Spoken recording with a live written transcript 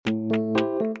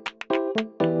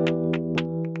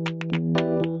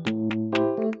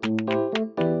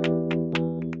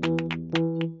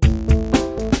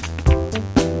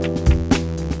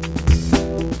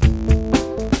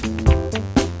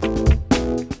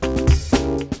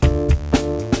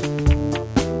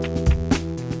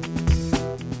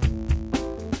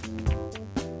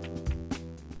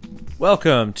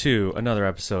Welcome to another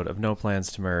episode of No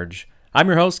Plans to Merge. I'm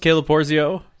your host, Caleb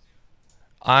Porzio.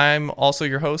 I'm also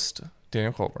your host,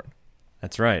 Daniel Colburn.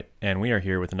 That's right. And we are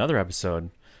here with another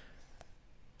episode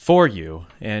for you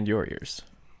and your ears.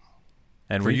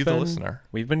 And for you, the listener.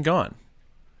 We've been gone.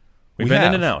 We've been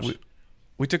in and out.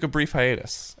 We took a brief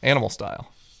hiatus, animal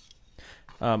style.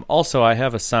 Also, I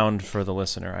have a sound for the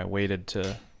listener. I waited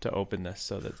to open this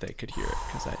so that they could hear it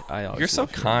because I always You're so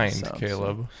love hearing kind, the sound,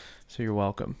 Caleb. So you're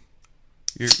welcome.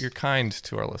 You're kind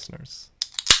to our listeners.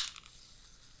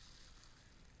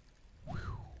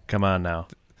 Come on now.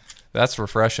 That's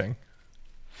refreshing.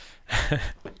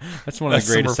 That's one of That's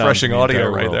the greatest some refreshing sounds in the audio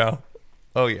entire right world. now.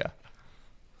 Oh yeah.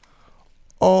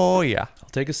 Oh yeah. I'll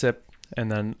take a sip,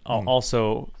 and then I'll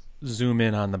also zoom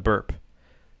in on the burp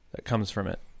that comes from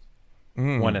it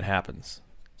when it happens,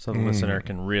 so the listener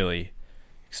can really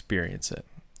experience it.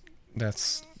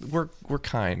 We're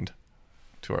kind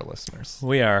to our listeners.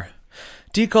 We are.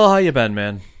 D-Cole, how you been,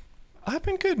 man? I've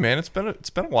been good, man. It's been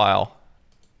a while.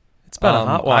 It's been a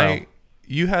hot while.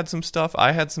 You had some stuff.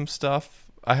 I had some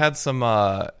stuff. I had some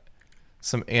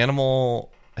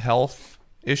animal health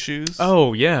issues.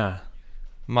 Oh yeah.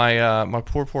 My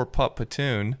poor pup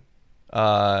Patoon.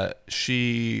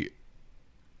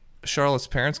 Charlotte's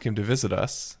parents came to visit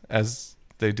us, as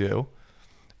they do,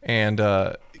 and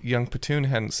young Patoon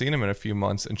hadn't seen him in a few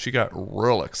months, and she got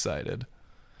real excited.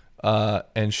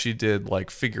 And she did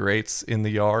like figure eights in the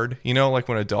yard. You know, like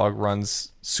when a dog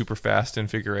runs super fast in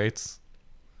figure eights.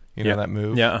 You know that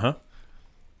move? Yeah, uh-huh.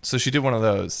 So she did one of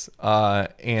those.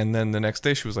 And then the next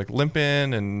day she was like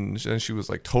limping, and then she was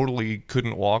like totally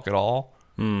couldn't walk at all.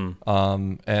 And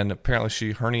apparently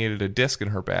she herniated a disc in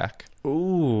her back.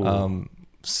 Ooh.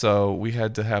 So we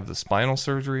had to have the spinal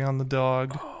surgery on the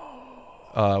dog.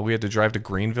 We had to drive to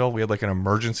Greenville. We had like an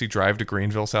emergency drive to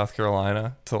Greenville, South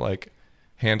Carolina to like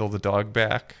handle the dog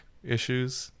back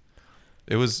issues.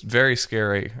 It was very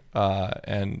scary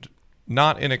and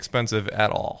not inexpensive at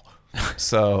all.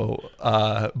 So,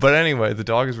 but anyway, the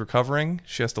dog is recovering.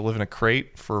 She has to live in a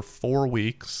crate for 4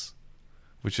 weeks,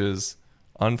 which is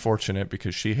unfortunate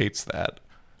because she hates that.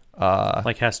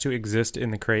 Like has to exist in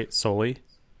the crate solely?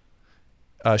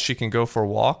 She can go for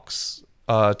walks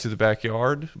to the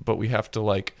backyard, but we have to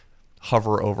like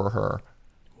hover over her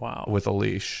with a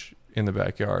leash in the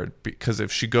backyard, because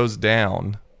if she goes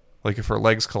down, like if her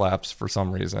legs collapse for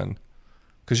some reason,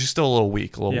 because she's still a little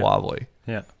weak, a little wobbly.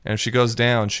 Yeah. And if she goes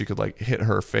down, she could like hit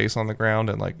her face on the ground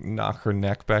and like knock her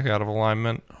neck back out of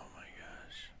alignment. Oh my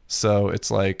gosh. So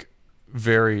it's like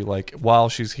very like while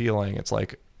she's healing, it's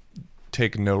like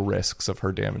take no risks of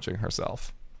her damaging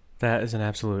herself. That is an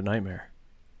absolute nightmare.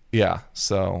 Yeah.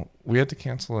 So we had to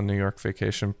cancel a New York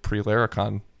vacation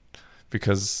pre-Laracon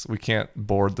because we can't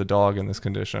board the dog in this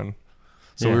condition.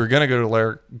 So we were going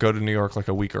to go to New York like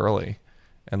a week early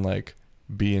and like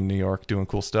be in New York doing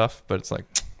cool stuff. But it's like,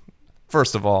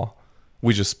 first of all,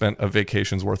 we just spent a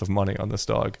vacation's worth of money on this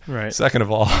dog. Right. Second of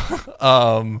all,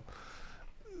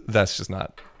 that's just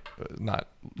not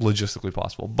logistically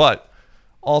possible. But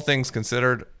all things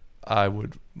considered, I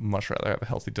would much rather have a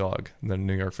healthy dog than a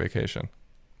New York vacation.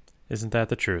 Isn't that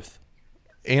the truth?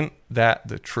 Ain't that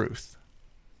the truth?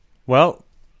 Well,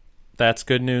 that's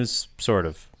good news, sort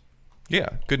of. Yeah,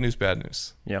 good news, bad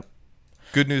news. Yep.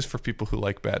 Good news for people who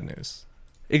like bad news.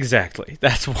 Exactly.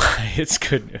 That's why it's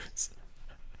good news.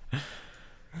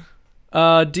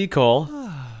 D-Cole.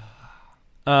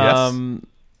 Yes.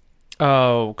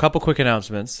 Oh, couple quick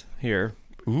announcements here.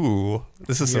 Ooh,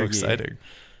 this is so Yeah. exciting.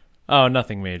 Oh,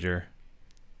 nothing major.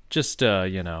 Just,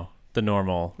 the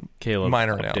normal Caleb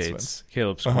Minor updates. announcements.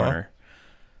 Caleb's Corner.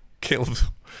 Caleb's...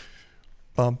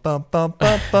 Bum, bum, bum,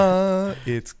 bum, bum.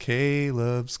 It's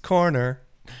Caleb's Corner.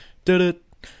 Did it.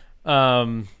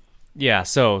 Yeah,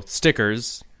 so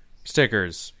stickers.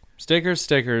 Stickers.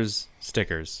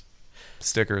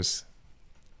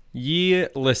 Ye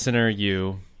listener,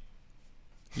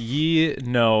 ye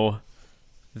know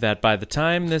that by the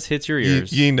time this hits your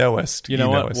ears... Ye knowest. You know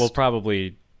what? We'll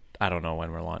probably... I don't know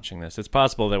when we're launching this. It's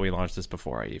possible that we launch this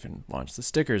before I even launch the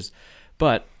stickers.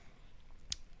 But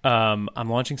I'm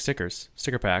launching sticker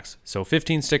packs. So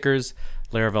 15 stickers,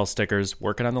 Laravel stickers,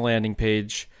 working on the landing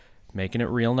page, making it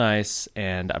real nice,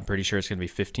 and I'm pretty sure it's going to be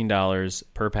 $15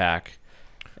 per pack.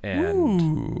 And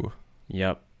Ooh.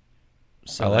 Yep.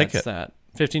 So I like that's it. that.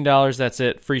 $15, that's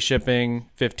it. Free shipping,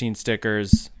 15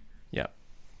 stickers. Yep.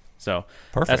 So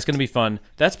Perfect. That's going to be fun.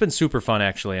 That's been super fun,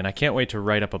 actually, and I can't wait to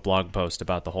write up a blog post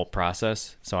about the whole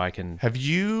process so I can... Have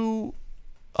you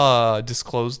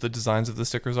disclosed the designs of the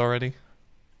stickers already?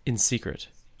 In secret.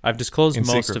 I've disclosed In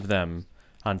most secret. of them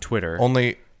on Twitter.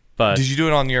 Only... But did you do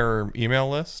it on your email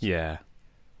list? yeah.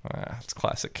 It's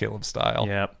classic Caleb style.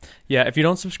 Yeah. Yeah. If you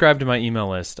don't subscribe to my email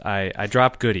list, I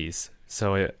drop goodies.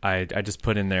 So I just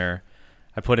put in there,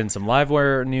 I put in some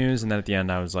Livewire news, and then at the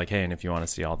end I was like, hey, and if you want to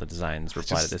see all the designs,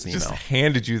 reply to this email. Just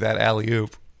handed you that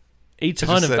alley-oop. A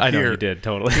ton of, said, I know "Here, you did,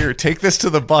 totally. Here, take this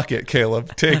to the bucket,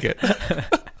 Caleb. Take it.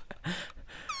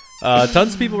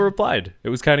 Tons of people replied. It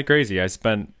was kind of crazy. I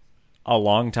spent a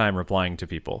long time replying to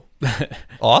people.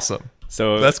 Awesome.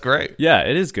 So that's great. Yeah,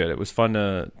 it is good. It was fun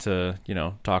to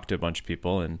talk to a bunch of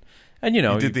people and you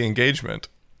did the engagement.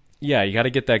 Yeah, you got to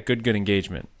get that good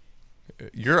engagement.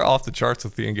 You're off the charts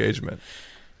with the engagement.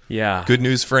 Yeah. Good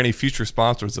news for any future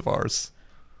sponsors of ours.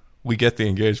 We get the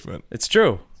engagement. It's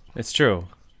true.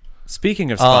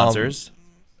 Speaking of sponsors,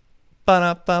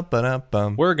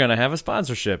 we're going to have a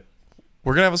sponsorship.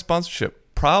 We're going to have a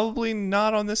sponsorship. Probably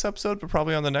not on this episode, but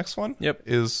probably on the next one. Yep.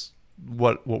 Is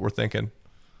what we're thinking.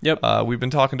 Yep. We've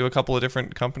been talking to a couple of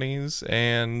different companies,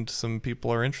 and some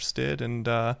people are interested. And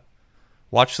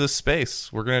watch this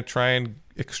space. We're going to try and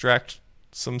extract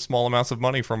some small amounts of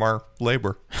money from our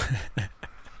labor.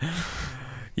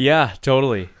 Yeah,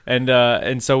 totally.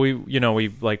 And so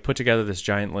we like put together this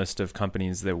giant list of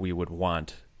companies that we would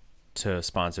want to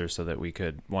sponsor, so that we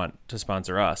could want to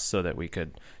sponsor us, so that we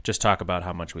could just talk about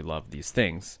how much we love these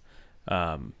things,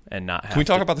 and not have. Can we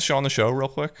talk about the show on the show real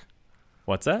quick?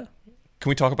 What's that? Can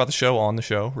we talk about the show on the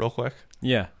show real quick?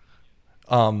 Yeah.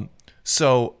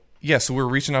 So we're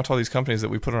reaching out to all these companies that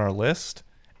we put on our list,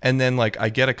 and then like I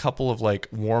get a couple of like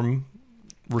warm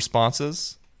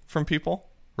responses from people,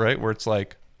 right? Where it's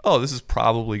like, oh, this is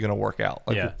probably going to work out.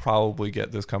 Like, we'll probably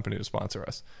get this company to sponsor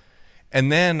us.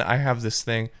 And then I have this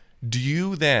thing. Do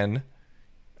you then,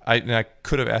 I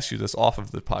could have asked you this off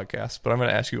of the podcast, but I'm going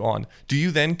to ask you on, do you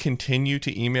then continue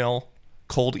to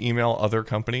cold email other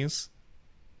companies?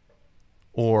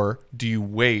 Or do you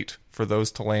wait for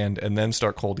those to land and then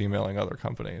start cold emailing other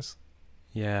companies?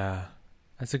 Yeah,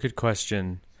 that's a good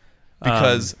question.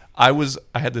 Because I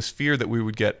had this fear that we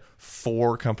would get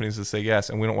 4 companies to say yes,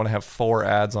 and we don't want to have 4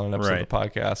 ads on an episode of the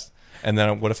podcast. And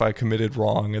then what if I committed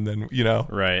wrong? And then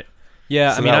right.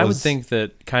 Yeah, so I would think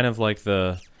that kind of like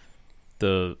the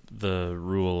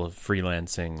rule of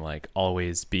freelancing, like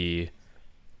always be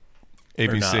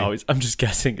ABC. Not always, I'm just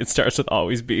guessing it starts with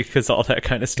always be, because all that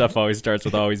kind of stuff always starts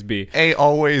with always be. A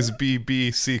always be,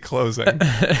 B, C closing.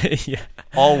 Yeah.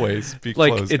 Always be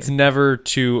like, closing. it's never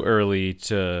too early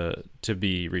to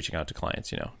be reaching out to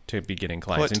clients, to be getting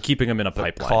clients and keeping them in a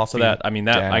pipeline. So that,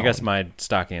 I guess my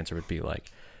stock answer would be like,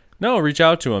 no, reach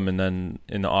out to them. And then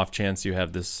in the off chance you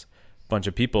have this bunch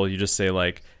of people, you just say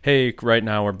like, hey, right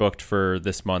now we're booked for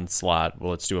this month's slot.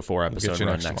 Well, let's do a 4-episode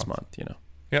run next month.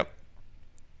 Yep.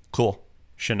 Cool.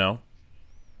 Chanel.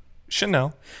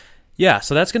 Yeah,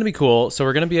 so that's going to be cool. So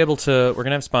we're going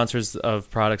to have sponsors of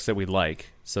products that we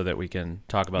like, so that we can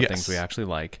talk about things we actually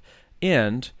like.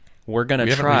 And we're going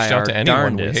to try our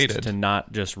darndest to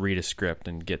not just read a script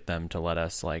and get them to let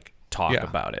us like talk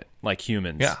about it like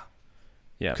humans. Yeah.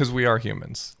 Yeah. Because we are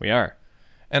humans. We are.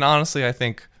 And honestly, I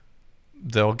think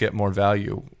they'll get more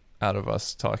value out of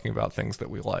us talking about things that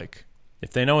we like.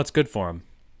 If they know what's good for them.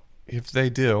 If they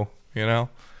do,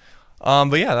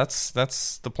 But yeah, that's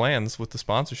the plans with the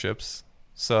sponsorships.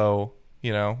 So,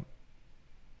 no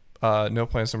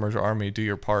plans to merge our army. Do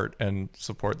your part and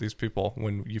support these people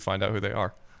when you find out who they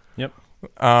are. Yep.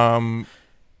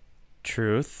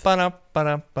 Truth. You want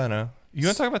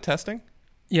to talk about testing?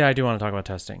 Yeah, I do want to talk about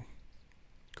testing.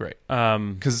 Great.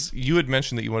 Because you had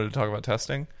mentioned that you wanted to talk about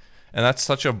testing, and that's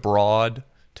such a broad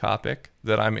topic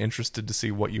that I'm interested to see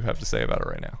what you have to say about it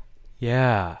right now.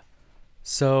 Yeah.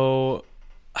 So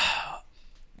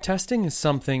testing is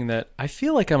something that I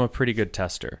feel like I'm a pretty good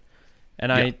tester.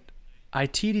 And I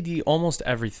TDD almost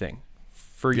everything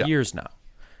for years now.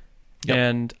 Yep.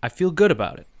 And I feel good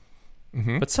about it.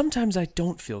 Mm-hmm. But sometimes I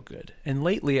don't feel good. And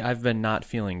lately I've been not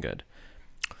feeling good.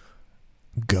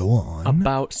 Go on.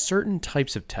 About certain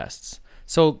types of tests.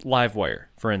 So Livewire,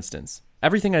 for instance.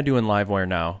 Everything I do in Livewire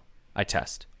now, I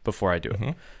test before I do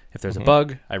it. If there's a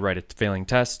bug, I write a failing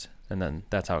test, and then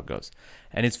that's how it goes.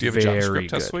 And it's very good. Do you have a JavaScript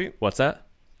test suite? What's that?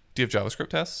 Do you have JavaScript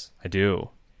tests? I do.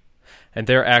 And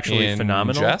they're actually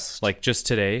phenomenal. Jest? Like just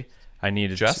today, I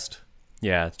needed Jest?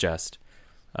 Yeah, it's Jest.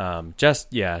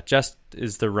 Jest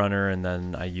is the runner, and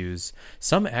then I use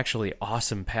some actually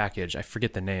awesome package. I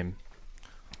forget the name.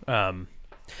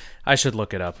 I should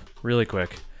look it up really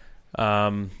quick.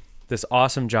 This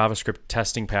awesome JavaScript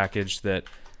testing package that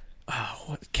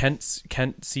Kent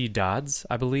C. Dodds,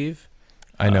 I believe.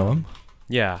 I know him.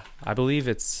 Yeah, I believe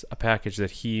it's a package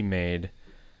that he made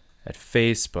at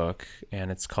Facebook,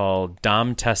 and it's called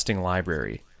DOM Testing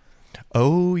Library.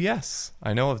 Oh, yes.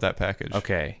 I know of that package.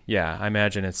 Okay, yeah, I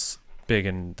imagine it's big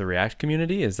in the React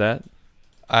community. Is that?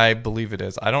 I believe it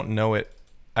is. I don't know it.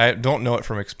 I don't know it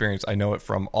from experience. I know it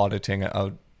from auditing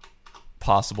a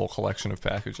possible collection of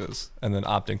packages and then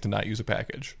opting to not use a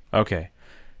package. Okay.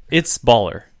 It's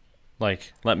baller.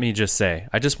 Like, let me just say,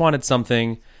 I just wanted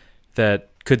something that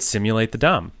could simulate the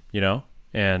DOM,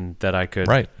 and that I could.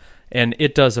 Right. And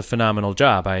it does a phenomenal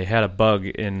job. I had a bug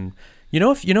in,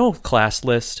 if class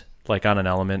list, like on an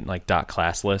element, like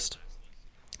 .class list,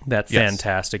 that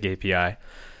fantastic API.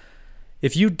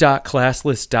 If you .class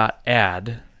list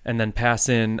 .add and then pass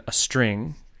in a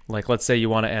string, like let's say you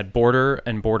want to add border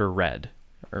and border red,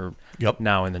 or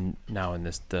now in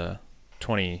the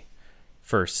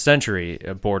 21st century,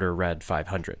 a border red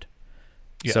 500.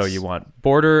 Yes. So you want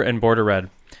border and border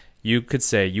red. You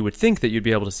would think that you'd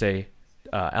be able to say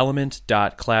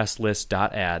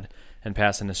element.classlist.add and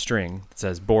pass in a string that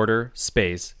says border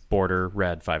space border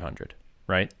red 500,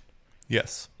 right?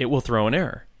 Yes. It will throw an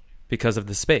error because of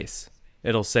the space.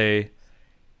 It'll say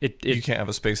you can't have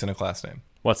a space in a class name.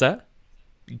 What's that?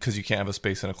 Because you can't have a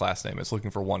space in a class name. It's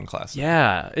looking for one class name.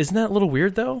 Yeah. Isn't that a little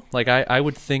weird though? Like I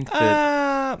would think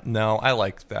that no, I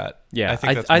like that. Yeah, I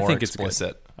think that's more explicit. It's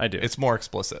good. I do. It's more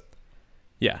explicit.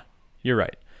 Yeah, you're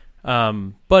right.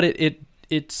 But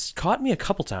it's caught me a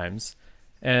couple times,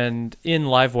 and in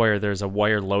Livewire there's a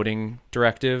wire loading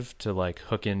directive to like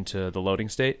hook into the loading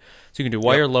state. So you can do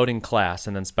wire loading class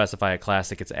and then specify a class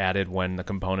that gets added when the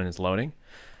component is loading.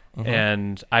 Mm-hmm.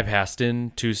 And I passed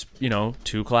in two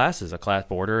classes, a class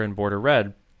border and border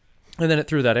red, and then it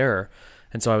threw that error.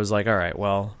 And so I was like, all right,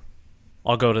 well,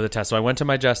 I'll go to the test. So I went to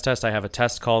my Jest test. I have a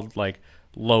test called like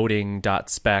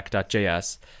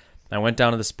loading.spec.js. I went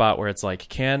down to the spot where it's like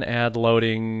can add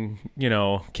loading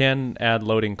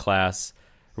class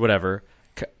or whatever.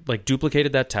 Like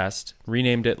duplicated that test,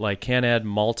 renamed it like can add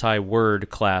multi-word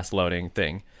class loading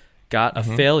thing. Got a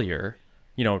failure,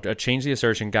 changed the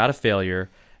assertion, got a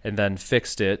failure, and then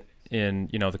fixed it in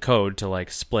the code to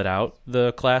like split out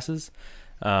the classes.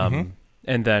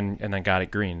 And then got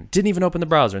it green. Didn't even open the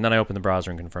browser, and then I opened the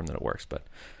browser and confirmed that it works. But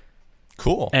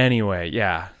cool. Anyway,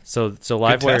 yeah. So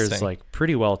Livewire is like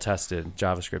pretty well tested,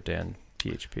 JavaScript and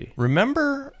PHP.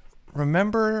 Remember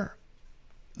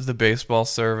the baseball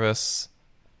service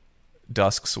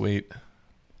Dusk Suite?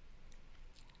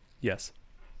 Yes.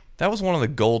 That was one of the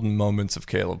golden moments of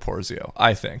Caleb Porzio,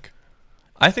 I think.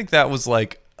 I think that was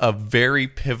like a very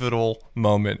pivotal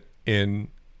moment in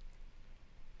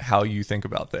how you think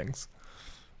about things.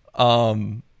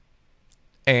 And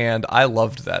I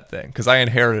loved that thing because I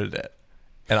inherited it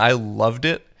and I loved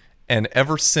it. And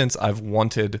ever since I've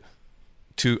wanted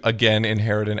to again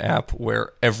inherit an app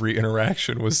where every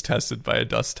interaction was tested by a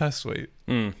Dust test suite.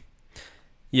 Mm.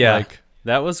 Yeah, like,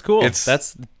 that was cool.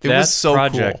 That was so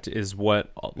project cool. Is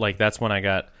what, like, that's when I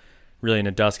got really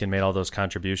into Dusk and made all those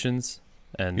contributions.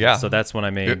 And so that's when I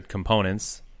made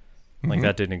components. Like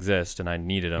that didn't exist and I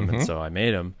needed them. And so I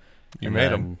made them. You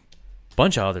made them.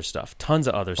 Bunch of other stuff, tons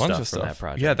of other stuff from that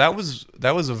project. Yeah, that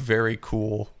was a very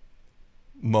cool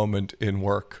moment in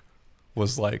work.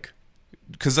 Was like,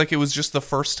 because like it was just the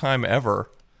first time ever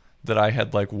that I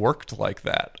had like worked like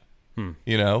that.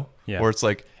 Yeah. Where it's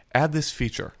like add this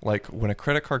feature, like when a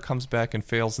credit card comes back and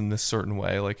fails in this certain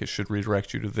way, like it should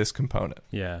redirect you to this component.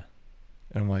 Yeah,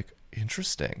 and I'm like,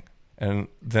 interesting. And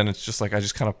then it's just like I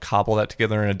just kind of cobble that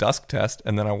together in a Dusk test,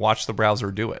 and then I watch the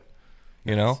browser do it.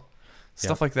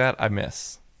 Stuff like that I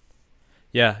miss.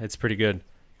 Yeah, it's pretty good.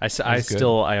 I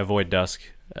avoid Dusk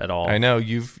at all. I know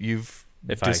you've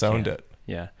disowned it.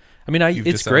 Yeah, I mean,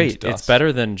 it's great. Dusk. It's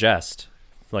better than Jest.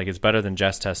 Like it's better than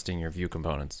Jest testing your Vue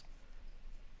components.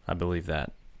 I believe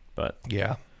that. But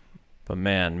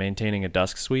man, maintaining a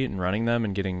Dusk suite and running them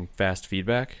and getting fast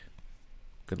feedback,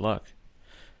 good luck.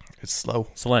 It's slow.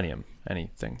 Selenium,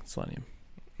 anything Selenium.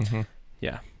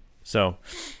 Yeah. So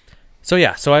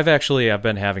I've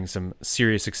been having some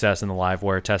serious success in the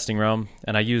Livewire testing realm,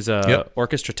 and I use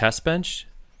Orchestra Test Bench.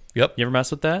 Yep. You ever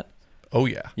mess with that? Oh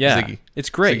yeah. Yeah. Ziggy. It's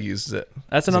great. Ziggy uses it.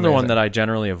 That's another one that I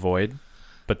generally avoid,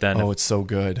 but then it's so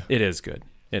good. It is good.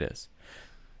 It is.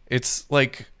 It's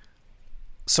like,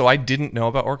 so I didn't know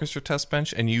about Orchestra Test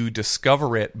Bench, and you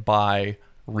discover it by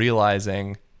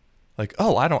realizing, like,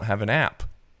 oh, I don't have an app.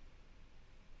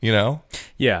 Yeah.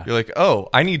 You're like, oh,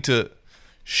 I need to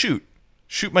shoot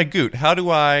my Goot. How do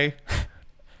I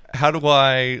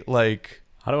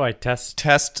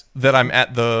test that I'm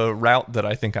at the route that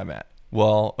I think I'm at?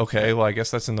 Well, okay, I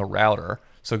guess that's in the router.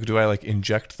 So do I like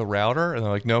inject the router? And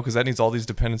they're like, no, because that needs all these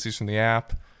dependencies from the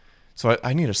app. So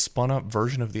I need a spun up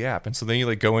version of the app. And so then you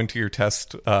like go into your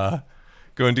test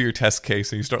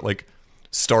case and you start like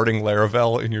starting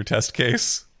Laravel in your test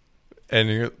case, and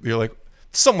you're like,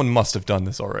 someone must have done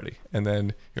this already. And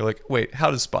then you're like, wait,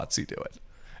 how does Spotsy do it?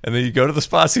 And then you go to the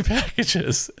Spotsy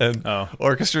packages and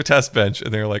Orchestra Test Bench,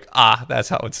 and they're like, that's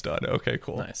how it's done. Okay,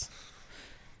 cool. Nice.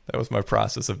 That was my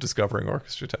process of discovering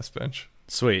Orchestra Test Bench.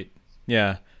 Sweet.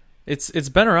 Yeah. It's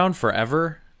been around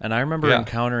forever, and I remember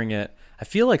encountering it. I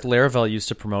feel like Laravel used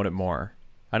to promote it more.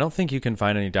 I don't think you can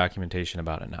find any documentation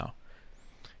about it now.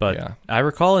 But I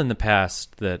recall in the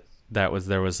past that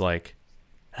there was like,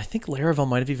 I think Laravel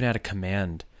might have even had a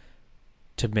command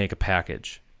to make a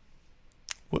package.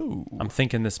 Whoa. I'm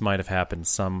thinking this might have happened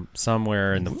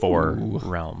somewhere in the for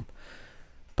realm.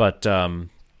 But that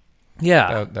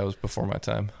was before my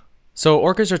time. So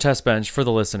Orchestra Test Bench, for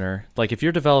the listener, like if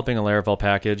you're developing a Laravel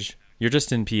package, you're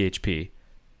just in PHP.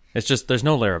 It's just, there's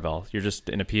no Laravel. You're just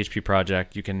in a PHP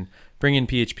project. You can bring in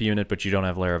PHP unit, but you don't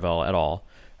have Laravel at all,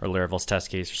 or Laravel's test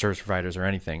case or service providers or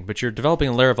anything. But you're developing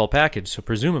a Laravel package, so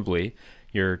presumably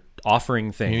you're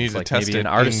offering things you need to like test maybe it an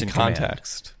artisan in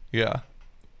context. Command. Yeah.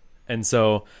 And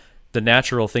so the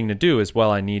natural thing to do is,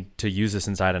 well, I need to use this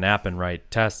inside an app and write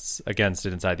tests against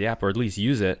it inside the app, or at least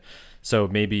use it. So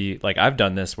maybe, like I've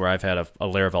done this where I've had a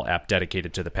Laravel app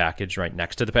dedicated to the package right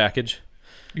next to the package.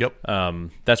 Yep.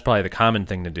 That's probably the common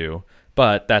thing to do,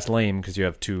 but that's lame because you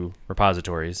have two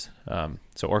repositories.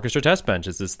 So Orchestra Test Bench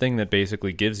is this thing that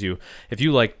basically gives you, if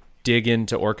you like dig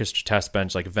into Orchestra Test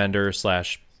Bench, like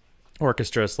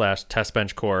vendor/Orchestra/Test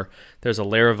Bench core, there's a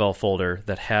Laravel folder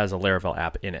that has a Laravel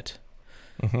app in it.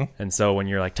 Mm-hmm. And so when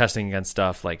you're like testing against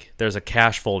stuff, like there's a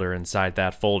cache folder inside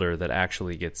that folder that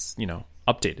actually gets,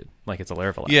 updated like it's a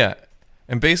Laravel app. Yeah.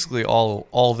 And basically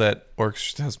all that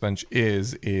Orchestra Test Bench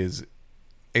is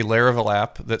a Laravel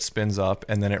app that spins up,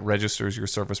 and then it registers your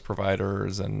service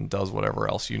providers and does whatever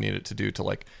else you need it to do to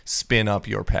like spin up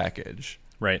your package.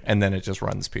 Right. And then it just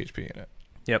runs PHP in it.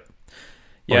 Yep.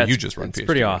 Yeah, you just run PHP. It's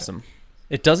pretty awesome.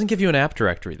 It doesn't give you an app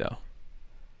directory though.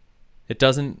 It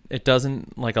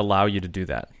doesn't like allow you to do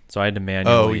that. So I had to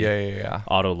manually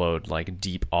auto load, like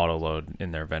deep auto load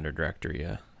in their vendor directory,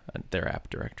 their app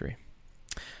directory.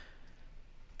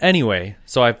 Anyway,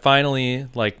 so I finally,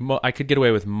 I could get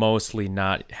away with mostly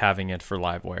not having it for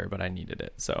Livewire, but I needed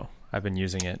it. So I've been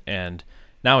using it, and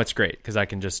now it's great because I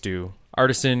can just do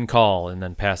artisan call and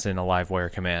then pass in a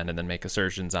Livewire command and then make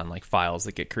assertions on like files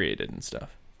that get created and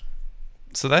stuff.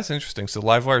 So that's interesting. So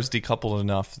Livewire is decoupled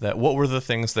enough that what were the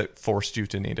things that forced you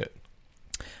to need it?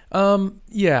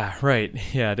 Yeah, right.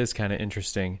 Yeah, it is kind of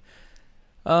interesting.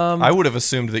 I would have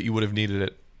assumed that you would have needed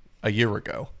it a year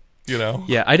ago.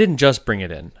 Yeah, I didn't just bring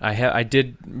it in. I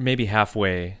did maybe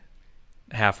halfway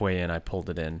in I pulled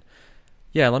it in.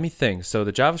 Yeah, let me think. So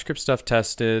the JavaScript stuff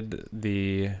tested,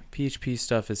 the PHP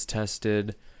stuff is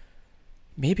tested.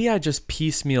 Maybe I just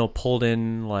piecemeal pulled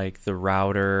in like the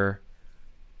router.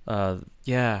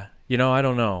 Yeah, I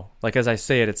don't know. Like as I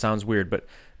say it, it sounds weird, but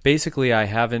basically I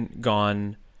haven't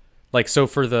gone like, so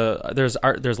for there's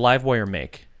Livewire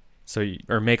make.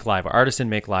 Or make Livewire, artisan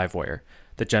make Livewire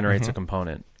that generates a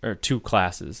component or two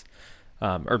classes.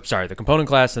 The component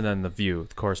class and then the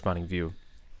corresponding view.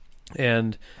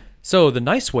 And so the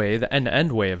nice way, the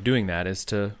end-to-end way of doing that is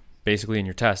to basically in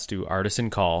your test do artisan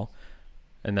call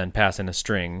and then pass in a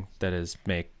string that is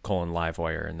make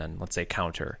 :Livewire and then let's say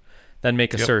counter. Then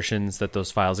make assertions that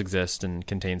those files exist and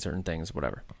contain certain things,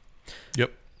 whatever.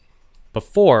 Yep.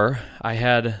 Before, I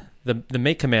had the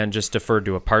make command just deferred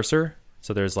to a parser.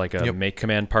 So there's like a make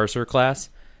command parser class.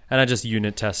 And I just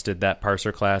unit tested that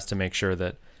parser class to make sure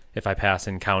that if I pass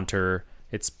in counter,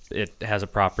 it has a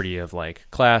property of like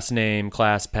class name,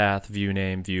 class path, view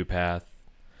name, view path,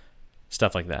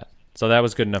 stuff like that. So that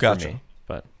was good enough for me.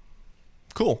 But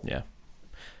cool. Yeah.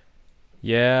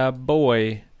 Yeah,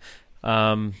 boy.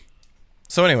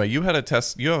 So anyway, you had a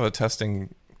test. You have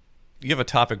a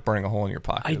topic burning a hole in your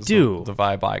pocket. I do. The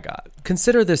vibe I got.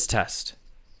 Consider this test.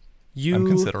 I'm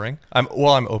considering. I'm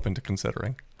open to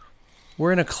considering.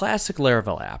 We're in a classic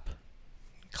Laravel app.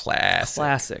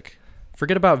 Classic.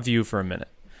 Forget about Vue for a minute.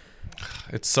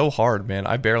 It's so hard, man.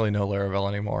 I barely know Laravel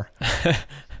anymore.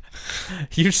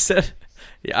 You said...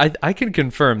 I can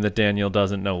confirm that Daniel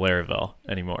doesn't know Laravel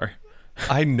anymore.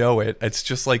 I know it. It's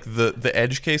just like the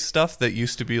edge case stuff that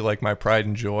used to be like my pride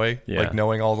and joy. Yeah. Like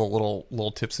knowing all the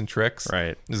little tips and tricks.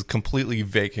 Right. Is completely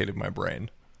vacated my brain.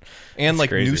 And That's like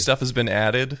crazy. new stuff has been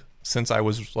added since I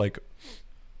was like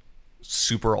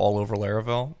super all over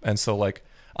Laravel. And so like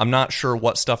I'm not sure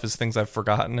what stuff is things I've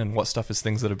forgotten and what stuff is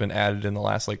things that have been added in the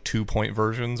last like 2-point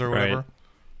versions or whatever. Right.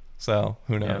 So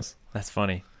who knows? Yeah, that's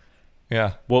funny.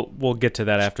 Yeah. We'll get to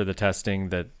that after the testing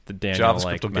that the Daniel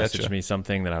JavaScript will get messaged you. me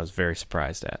something that I was very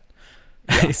surprised at.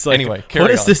 Yeah. He's like, anyway, what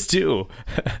does this do?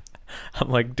 I'm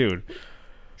like, dude,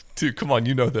 Dude, come on,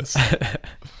 you know this.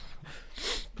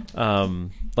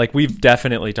 like we've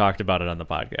definitely talked about it on the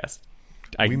podcast.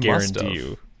 I We must guarantee have.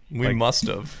 you. We Like, must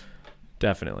have.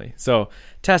 Definitely. So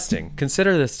testing.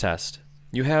 Consider this test.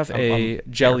 You have a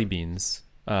jelly beans.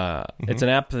 It's an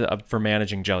app for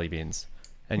managing jelly beans,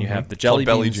 and you have the jelly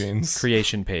Belly beans Jeans.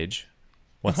 creation page.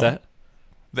 What's that?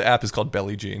 The app is called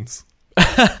Belly Jeans.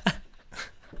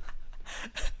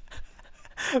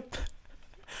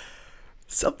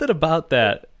 Something about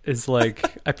that is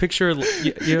like I picture.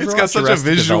 You ever It's got watch such a Arrested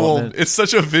visual. Development? It's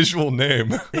such a visual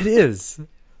name. It is.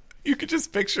 You could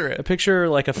just picture I it. picture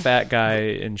like a fat guy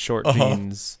in short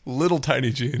jeans, Little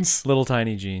tiny jeans. little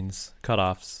tiny jeans,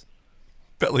 cutoffs.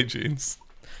 Belly jeans.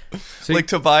 So Like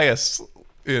Tobias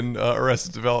in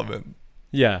Arrested Development.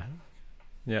 yeah,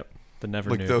 yep. The never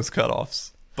Like knew. those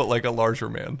cutoffs. But like a larger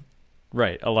man.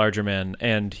 Right, a larger man,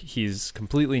 and he's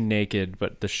completely naked,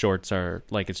 but the shorts are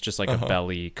like it's just like a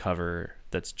belly cover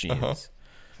that's jeans,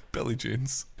 Belly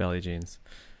jeans. belly jeans.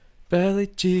 Belly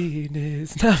jean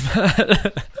is not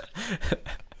bad.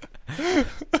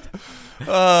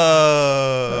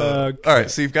 All right,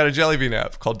 so you've got a jelly bean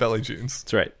app called Belly Jeans.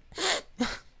 That's right.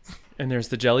 And there's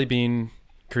the Jelly Bean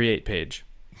create page,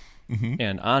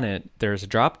 and on it there's a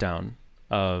drop down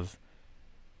of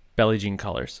belly jean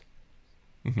colors,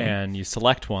 and you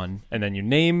select one, and then you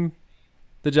name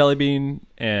the jelly bean,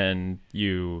 and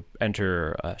you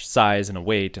enter a size and a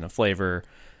weight and a flavor,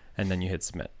 and then you hit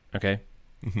submit. Okay.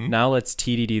 Now let's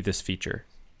TDD this feature.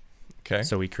 Okay.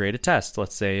 So we create a test.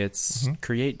 Let's say it's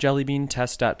create jellybean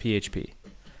test.php.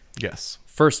 Yes.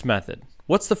 First method.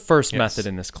 What's the first Yes. method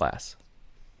in this class?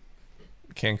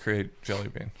 Can create jelly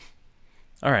bean.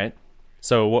 All right.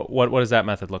 So what does that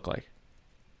method look like?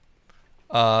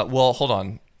 Well, hold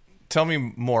on. Tell me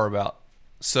more about.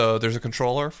 So there's a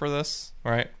controller for this,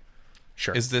 right?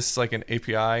 Sure. Is this like an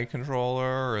API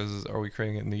controller, or are we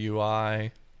creating it in the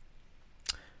UI?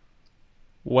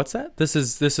 What's that? This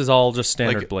is all just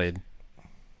standard Like- Blade.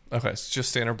 Okay, it's just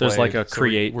standard. There's Blade. like a So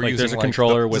create. we're Like there's using, a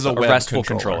controller this with is a web RESTful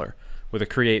controller with a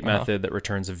create Uh-huh. method that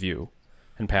returns a view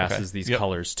and passes Okay. these Yep.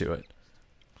 colors to it.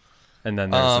 And then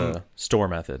there's a store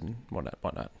method and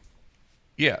whatnot.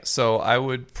 Yeah, so I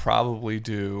would probably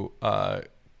do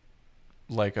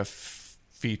like a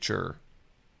feature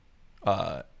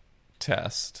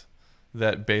test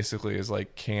that basically is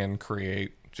like can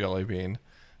create jelly bean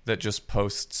that just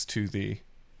posts to the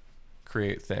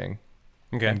create thing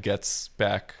Okay. and gets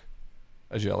back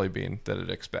a jelly bean that it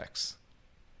expects.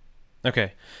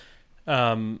 Okay.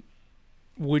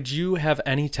 Would you have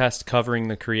any test covering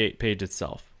the create page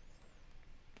itself?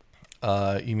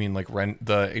 You mean like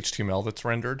the HTML that's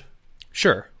rendered?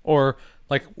 Sure. Or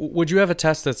like, would you have a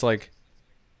test that's like,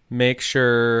 make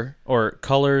sure or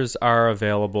colors are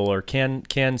available or can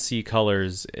see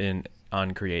colors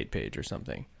on create page or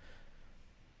something?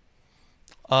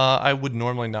 I would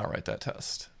normally not write that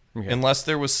test unless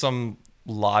there was some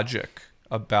logic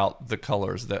about the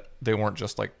colors that they weren't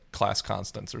just like class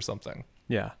constants or something.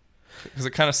 Yeah. Because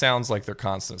it kind of sounds like they're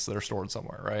constants that are stored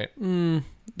somewhere, right?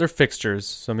 They're fixtures,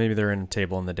 so maybe they're in a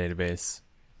table in the database.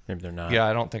 Maybe they're not. Yeah,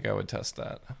 I don't think I would test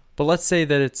that. But let's say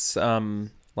that it's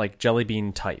like Jelly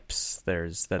Bean types.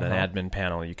 There's an admin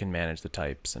panel. You can manage the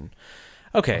types. And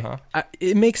okay,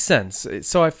 it makes sense.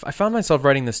 So I found myself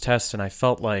writing this test, and I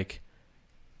felt like,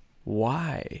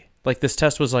 why? Like this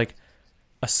test was like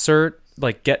assert,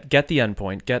 like get the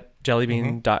endpoint, get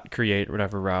jellybean.create or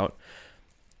whatever route,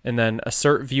 and then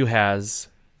assert view has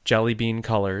jellybean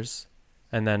colors,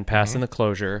 and then pass in the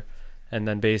closure, and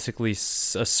then basically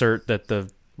assert that the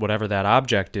whatever that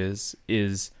object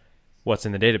is what's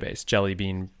in the database,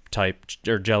 jellybean type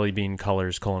or jellybean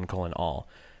colors : all,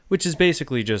 which is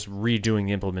basically just redoing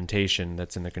the implementation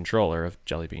that's in the controller of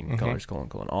jellybean colors :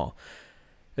 all.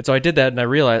 And so I did that, and I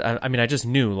realized, I mean, I just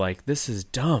knew, like, this is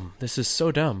dumb. This is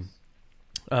so dumb.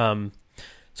 So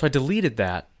I deleted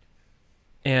that.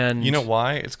 And You know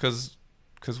why? It's because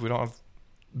we don't have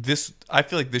this. I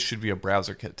feel like this should be a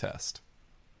browser kit test.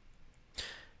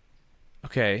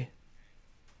 okay,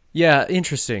 yeah,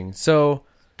 interesting. So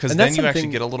Because and then that's you actually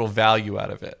something- get a little value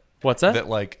out of it. what's that? That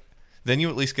like, then you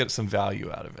at least get some value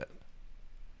out of it.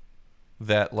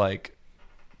 That like,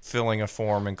 filling a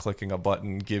form and clicking a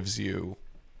button gives you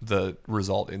the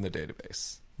result in the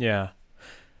database. Yeah,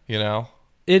 You know?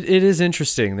 it is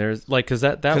interesting. There's like because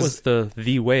that 'Cause- was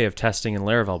the way of testing in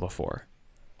Laravel before.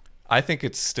 I think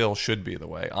it still should be the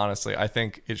way. Honestly, I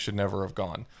think it should never have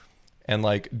gone. And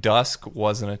like Dusk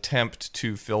was an attempt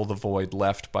to fill the void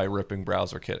left by ripping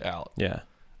BrowserKit out. Yeah,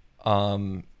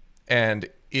 And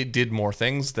it did more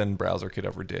things than BrowserKit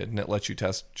ever did, and it lets you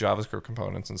test JavaScript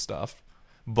components and stuff.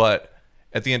 But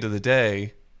at the end of the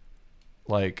day,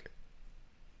 like,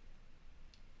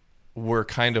 we're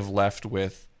kind of left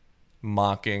with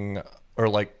mocking or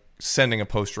like sending a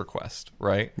post request,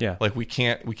 right? Yeah. Like we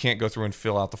can't go through and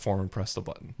fill out the form and press the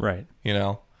button, Right. you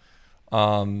know?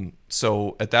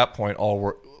 So at that point,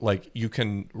 you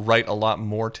can write a lot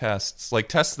more tests, like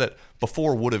tests that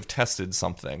before would have tested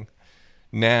something,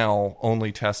 now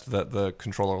only test that the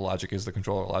controller logic is the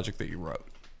controller logic that you wrote.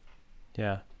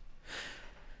 Yeah.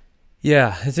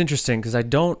 Yeah, it's interesting because I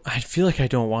feel like I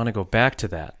don't want to go back to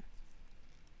that.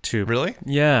 Really?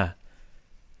 Yeah.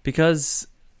 Because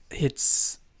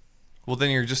it's... Well,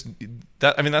 then you're just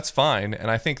that. I mean, that's fine,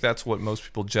 and I think that's what most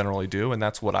people generally do, and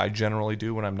that's what I generally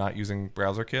do when I'm not using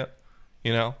BrowserKit.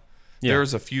 You know, Yeah.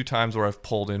 There's a few times where I've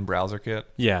pulled in BrowserKit.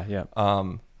 Yeah.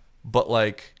 But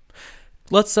like,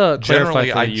 let's clarify generally,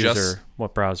 for the I user just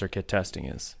what BrowserKit testing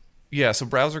is. yeah. So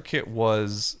BrowserKit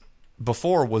was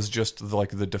just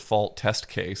the default test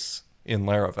case in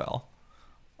Laravel,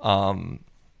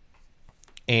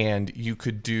 and you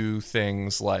could do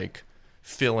things like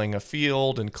filling a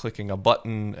field and clicking a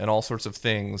button and all sorts of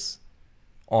things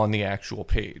on the actual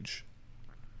page.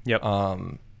 Yep.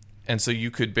 And so you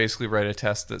could basically write a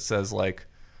test that says like,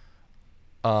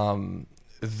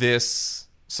 this.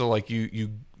 So like you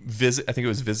visit. I think it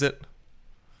was visit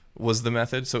was the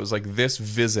method. So it was like this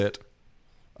visit,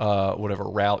 whatever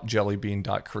route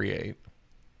jellybean.create.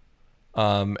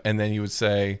 And then you would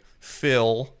say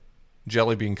fill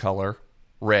jellybean color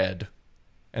red,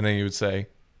 and then you would say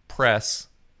press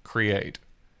create,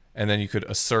 and then you could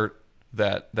assert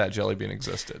that jellybean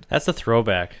existed. That's a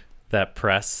throwback. That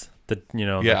press, the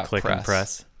click and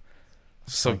press.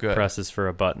 So like good. Press is for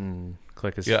a button,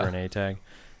 click is Yeah. for an A tag.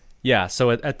 Yeah.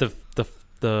 So at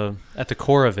the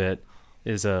core of it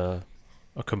is a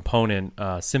component,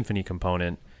 Symfony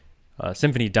component,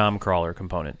 Symfony DOM crawler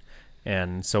component,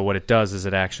 and so what it does is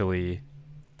it actually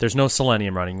there's no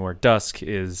Selenium running where Dusk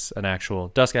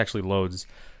actually loads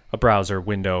a browser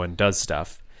window and does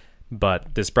stuff,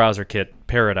 but this BrowserKit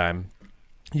paradigm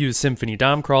uses Symfony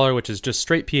DOM crawler, which is just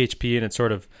straight PHP, and it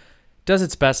sort of does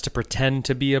its best to pretend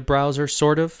to be a browser,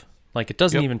 sort of. Like, it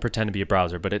doesn't even pretend to be a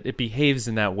browser, but it behaves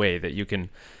in that way that you can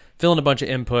fill in a bunch of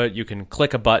input, you can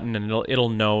click a button, and it'll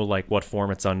know like what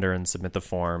form it's under and submit the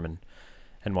form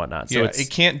and whatnot. So it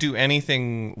can't do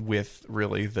anything with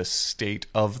really the state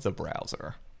of the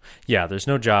browser. Yeah, there's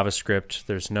no JavaScript,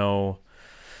 there's no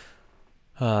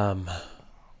I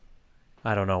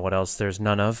don't know what else there's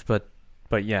none of,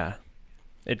 but yeah.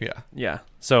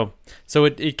 So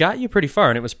it got you pretty far,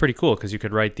 and it was pretty cool because you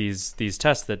could write these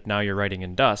tests that now you're writing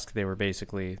in Dusk. They were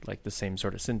basically like the same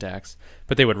sort of syntax,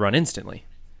 but they would run instantly.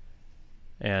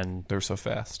 And they're so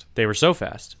fast. They were so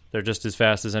fast. They're just as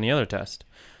fast as any other test.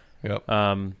 Yep.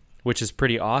 Which is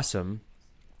pretty awesome.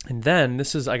 And then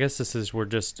we're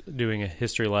just doing a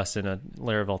history lesson, a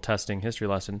Laravel testing history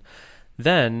lesson.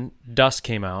 Then Dusk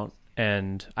came out.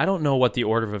 And I don't know what the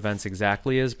order of events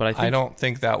exactly is, but I don't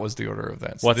think that was the order of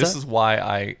events. This is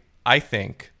why I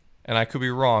think, and I could be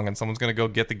wrong, and someone's going to go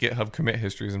get the GitHub commit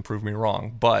histories and prove me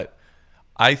wrong, but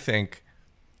I think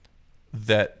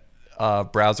that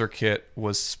BrowserKit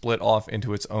was split off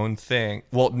into its own thing.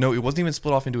 Well, no, it wasn't even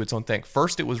split off into its own thing.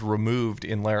 First, it was removed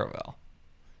in Laravel,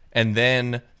 and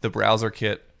then the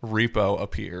BrowserKit repo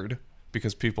appeared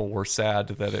because people were sad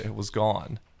that it was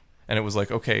gone. And it was like,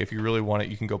 okay, if you really want it,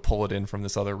 you can go pull it in from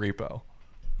this other repo.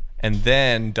 And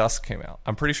then Dusk came out.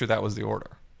 I'm pretty sure that was the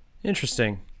order.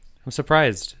 Interesting. I'm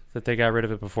surprised that they got rid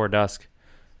of it before Dusk.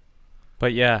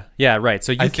 But yeah, right.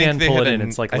 So you can pull it in.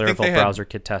 It's like Laravel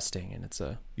BrowserKit testing, and it's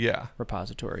a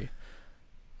repository.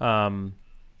 Yeah,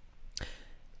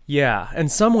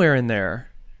 and somewhere in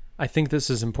there, I think this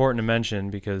is important to mention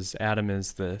because Adam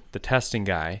is the testing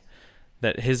guy,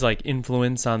 that his like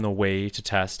influence on the way to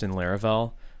test in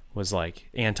Laravel was like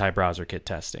anti-BrowserKit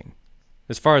testing.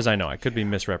 As far as I know, I could be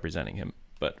misrepresenting him,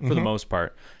 but for the most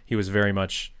part, he was very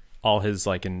much all his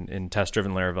like in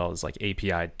test-driven Laravel is like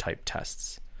API type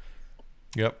tests.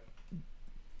 Yep.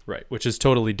 Right, which is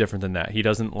totally different than that. He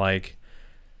doesn't like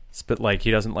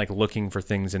looking for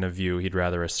things in a view. He'd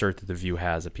rather assert that the view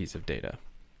has a piece of data.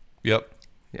 Yep.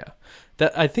 Yeah.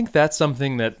 I think that's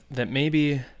something that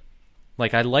maybe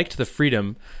like I liked the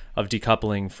freedom of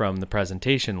decoupling from the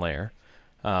presentation layer.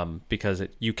 Because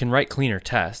you can write cleaner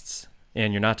tests,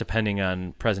 and you're not depending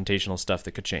on presentational stuff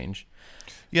that could change.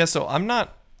 Yeah, so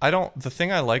the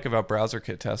thing I like about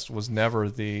BrowserKit test was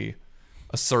never the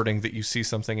asserting that you see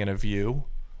something in a view,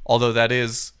 although that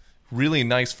is really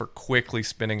nice for quickly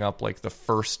spinning up like the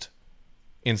first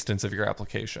instance of your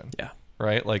application. Yeah.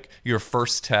 Right? Like your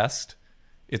first test,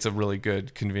 it's a really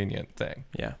good, convenient thing.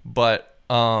 Yeah. But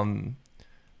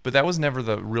But that was never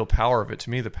the real power of it. To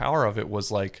me, the power of it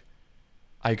was like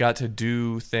I got to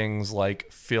do things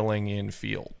like filling in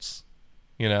fields,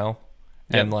 you know,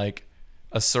 and like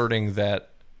asserting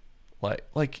that,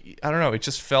 like I don't know, it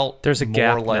just felt there's a more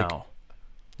gap like now.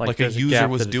 like a there's user gap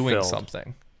was that it doing filled.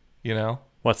 something, you know.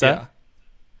 What's that?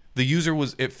 The user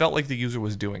was. It felt like the user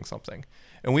was doing something,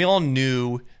 and we all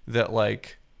knew that,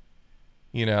 like,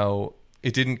 you know,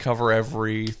 it didn't cover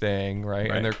everything, right?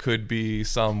 And there could be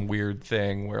some weird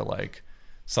thing where like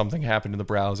something happened in the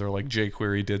browser, like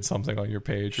jQuery did something on your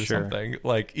page or something,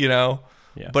 like, you know.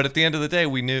 Yeah. But at the end of the day,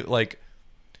 we knew like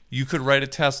you could write a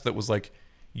test that was like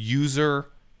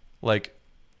user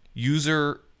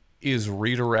is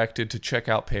redirected to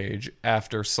checkout page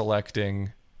after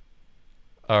selecting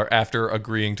or after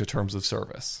agreeing to terms of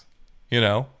service, you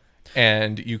know?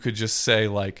 And you could just say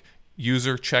like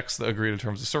user checks the agree to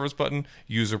terms of service button,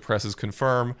 user presses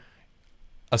confirm,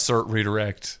 assert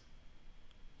redirect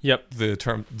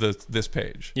this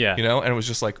page. Yeah. You know? And it was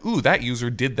just like, ooh, that user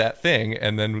did that thing,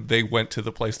 and then they went to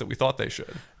the place that we thought they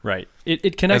should. Right.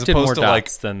 It connected more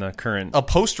dots than the current. A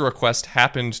post request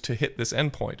happened to hit this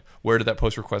endpoint. Where did that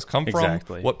post request come from?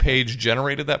 What page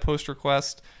generated that post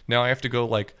request? Now I have to go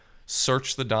like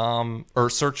search the DOM or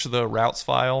search the routes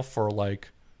file for like,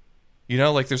 you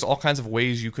know, like there's all kinds of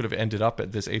ways you could have ended up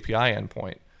at this API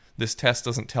endpoint. This test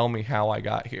doesn't tell me how I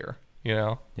got here, you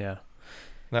know? Yeah.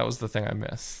 That was the thing I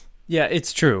miss. Yeah,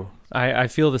 it's true. I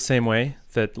feel the same way,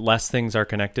 that less things are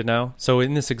connected now. So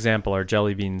in this example, our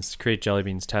jellybeans create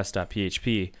jellybeans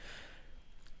test.php,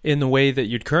 in the way that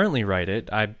you'd currently write it,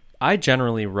 I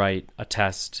generally write a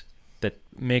test that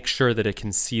makes sure that it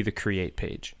can see the create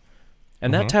page.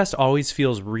 And that test always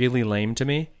feels really lame to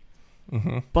me.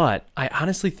 But I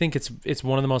honestly think it's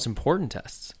one of the most important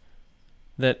tests.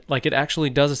 That like it actually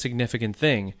does a significant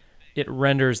thing. It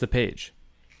renders the page.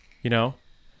 You know?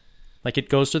 Like it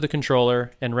goes to the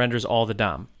controller and renders all the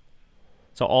DOM.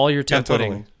 So all your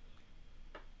templating,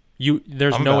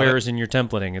 there's no errors in your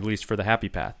templating, at least for the happy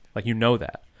path. Like you know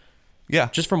that. Yeah.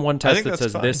 Just from one test that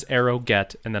says this arrow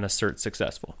get and then assert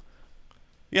successful.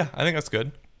 Yeah, I think that's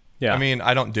good. Yeah. I mean,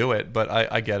 I don't do it, but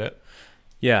I get it.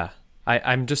 Yeah.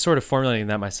 I'm just sort of formulating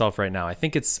that myself right now. I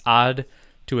think it's odd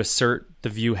to assert the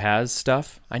view has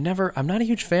stuff. I'm not a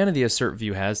huge fan of the assert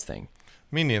view has thing.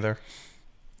 Me neither.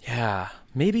 Yeah.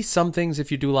 Maybe some things if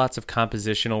you do lots of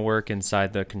compositional work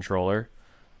inside the controller,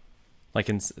 like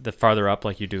in the farther up,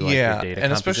 like you do like your data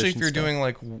and especially if you're stuff. doing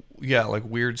like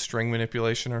weird string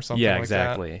manipulation or something. Yeah, like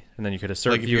exactly. that. And then you could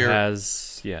assert like view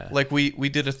has like we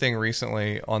did a thing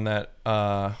recently on that.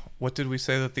 What did we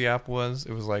say that the app was?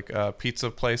 It was like a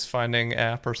pizza place finding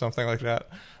app or something like that.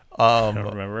 I don't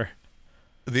remember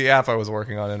the app I was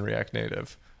working on in React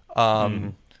Native.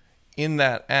 In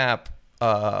that app.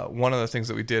 One of the things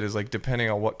that we did is like depending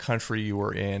on what country you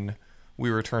were in, we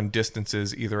returned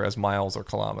distances either as miles or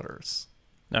kilometers.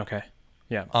 Okay.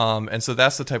 Yeah. And so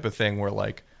that's the type of thing where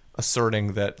like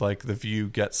asserting that like the view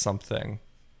gets something,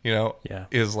 you know,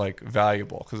 is like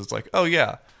valuable because it's like, oh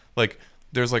yeah, like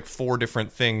there's like 4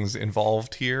 different things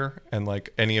involved here and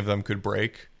like any of them could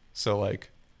break. So like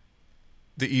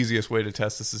the easiest way to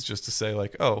test this is just to say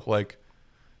like, oh, like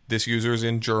this user is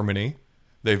in Germany.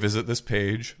 They visit this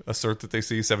page, assert that they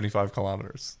see 75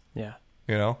 kilometers. Yeah.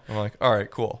 You know? I'm like, all right,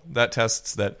 cool. That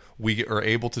tests that we are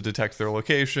able to detect their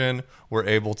location. We're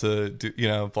able to do, you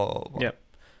know, blah, blah, blah. Yep.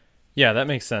 Yeah, that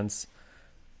makes sense.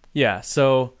 Yeah,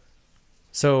 so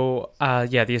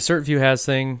the assert view has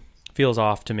thing feels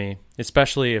off to me,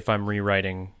 especially if I'm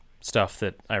rewriting stuff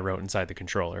that I wrote inside the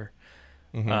controller.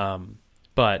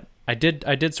 But I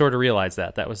did sort of realize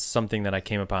that was something that I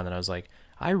came upon that I was like,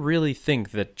 I really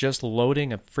think that just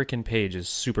loading a freaking page is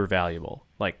super valuable.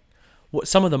 Like,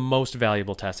 some of the most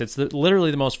valuable tests. It's literally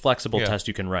the most flexible test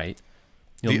you can write.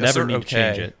 You'll never need to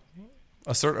change it.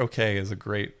 Assert OK is a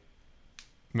great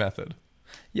method.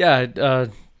 Yeah,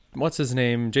 what's his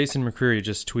name? Jason McCreary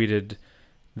just tweeted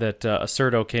that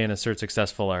assert OK and assert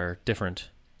successful are different.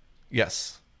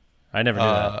 Yes. I never knew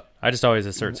that. I just always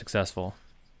assert successful.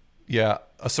 Yeah,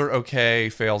 assert OK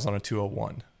fails on a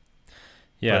 201.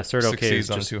 Yeah, assert OK is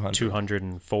on just 200.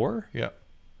 204. Yeah.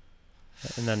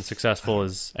 And then successful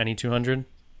is any 200?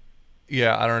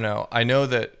 Yeah, I don't know. I know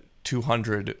that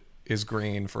 200 is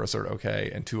green for assert OK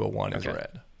and 201 is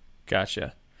red.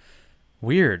 Gotcha.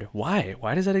 Weird. Why?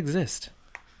 Why does that exist?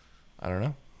 I don't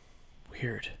know.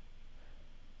 Weird.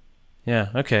 Yeah,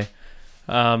 okay.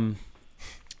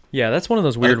 Yeah, that's one of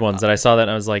those weird ones that I saw that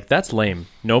and I was like, that's lame.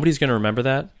 Nobody's going to remember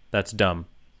that. That's dumb.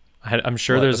 I'm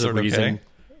sure there's a reason. Okay?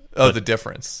 Oh, the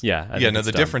difference. Yeah.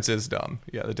 The difference is dumb.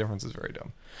 Yeah, the difference is very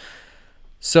dumb.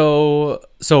 So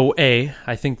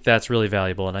I think that's really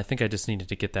valuable, and I think I just needed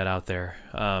to get that out there.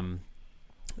 And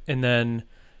then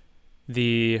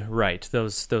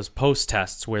those post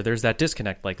tests where there's that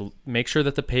disconnect, like make sure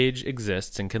that the page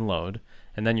exists and can load,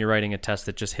 and then you're writing a test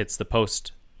that just hits the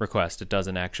post request. It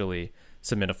doesn't actually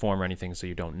submit a form or anything, so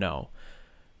you don't know.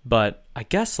 But I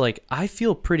guess like I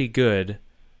feel pretty good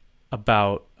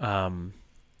about not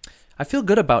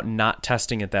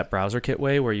testing it that BrowserKit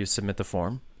way where you submit the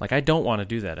form. Like I don't want to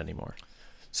do that anymore.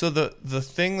 So the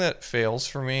thing that fails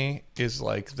for me is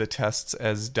like the tests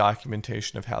as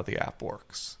documentation of how the app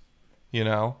works. You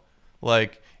know?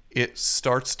 Like it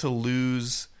starts to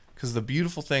lose, because the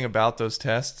beautiful thing about those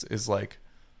tests is like,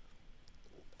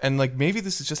 and like maybe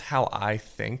this is just how I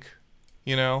think,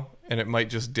 you know, and it might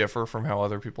just differ from how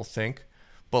other people think,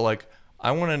 but like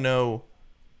I want to know,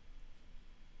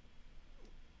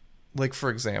 like for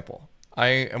example, I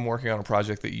am working on a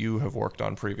project that you have worked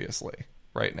on previously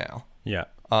right now. Yeah.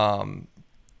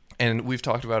 And we've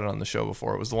talked about it on the show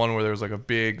before. It was the one where there was like a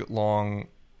big, long,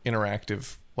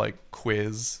 interactive, like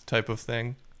quiz type of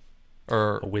thing,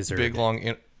 or a wizard. Big,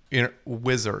 long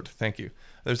wizard. Thank you.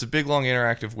 There's a big, long,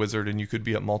 interactive wizard, and you could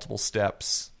be at multiple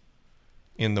steps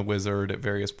in the wizard at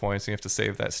various points. And you have to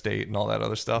save that state and all that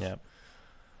other stuff. Yeah.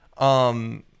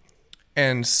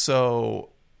 And so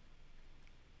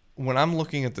when I'm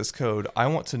looking at this code, I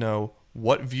want to know,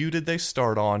 what view did they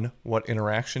start on? What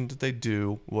interaction did they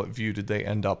do? What view did they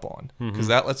end up on? Because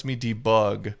that lets me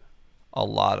debug a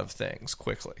lot of things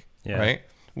quickly, right?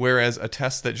 Whereas a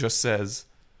test that just says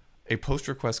a post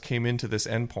request came into this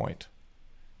endpoint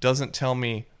doesn't tell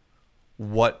me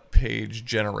what page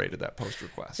generated that post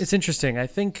request. It's interesting. I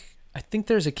think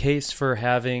there's a case for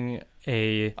having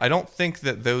a... I don't think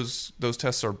that those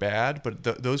tests are bad, but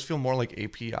those feel more like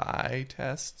API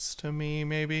tests to me,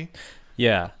 maybe.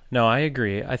 Yeah, no, I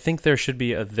agree. I think there should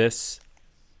be a this.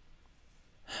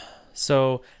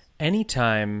 So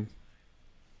anytime,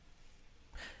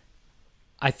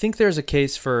 I think there's a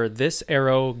case for this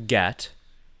arrow get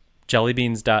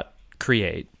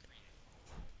jellybeans.create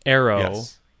arrow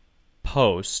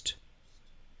post.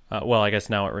 Well, I guess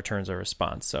now it returns a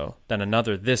response. So then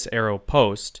another this arrow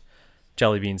post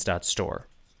jellybeans.store.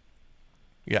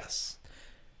 Yes.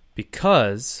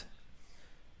 Because,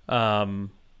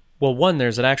 well, one,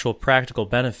 there's an actual practical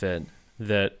benefit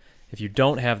that if you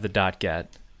don't have the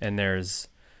 .get and if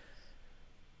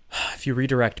you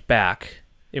redirect back,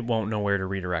 it won't know where to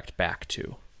redirect back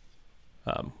to.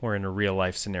 Or in a real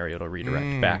life scenario, it'll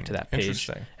redirect back to that page.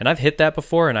 Interesting. And I've hit that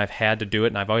before, and I've had to do it,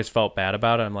 and I've always felt bad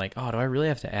about it. I'm like, oh, do I really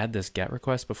have to add this get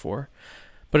request before?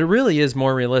 But it really is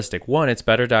more realistic. One, it's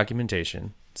better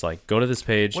documentation. It's like, go to this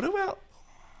page. What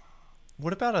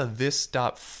about a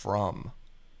this.from?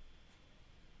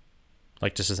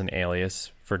 Like just as an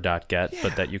alias for .get,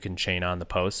 but that you can chain on the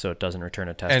post so it doesn't return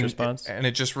a test response. And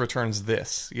it just returns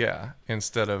this,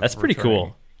 instead of... That's pretty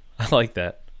cool. I like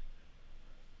that.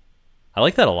 I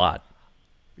like that a lot.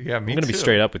 Yeah, me too. I'm going to be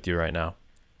straight up with you right now.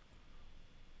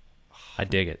 I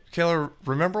dig it. Kayla,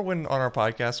 remember when on our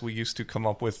podcast we used to come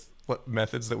up with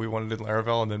methods that we wanted in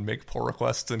Laravel and then make pull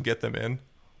requests and get them in?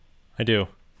 I do.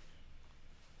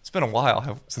 It's been a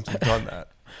while since we've done that.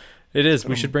 It is.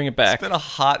 We should bring it back. It's been a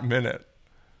hot minute.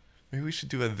 Maybe we should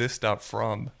do a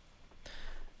this.from.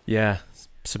 Yeah.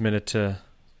 Submit it to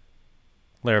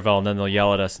Laravel, and then they'll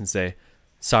yell at us and say,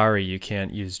 sorry, you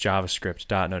can't use JavaScript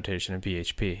dot notation in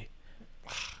PHP.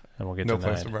 And we'll get no denied.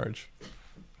 plans to merge.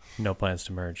 No plans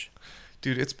to merge.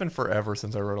 Dude, it's been forever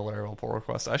since I wrote a Laravel pull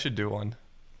request. I should do one.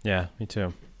 Yeah, me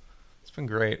too. It's been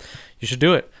great. You should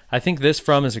do it. I think this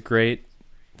from is a great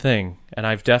thing, and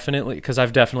I've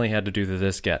definitely had to do the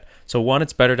this get. So one,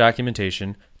 it's better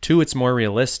documentation. Two, it's more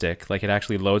realistic. Like it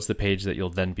actually loads the page that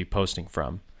you'll then be posting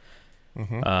from.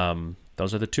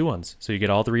 Those are the two ones. So you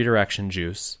get all the redirection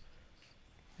juice,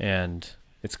 and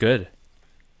it's good.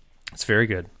 It's very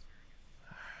good.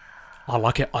 I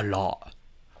like it a lot.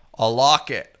 I like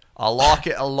it a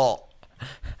lot.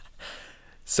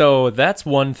 So that's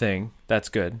one thing that's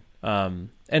good. And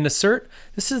assert,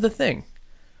 this is the thing.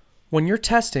 When you're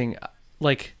testing,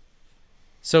 like,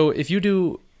 so if you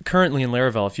do currently in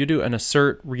Laravel, if you do an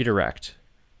assert redirect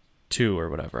to or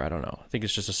whatever, I don't know. I think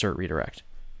it's just assert redirect,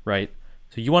 right?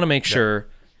 So you want to make sure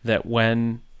that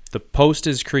when the post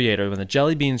is created, when the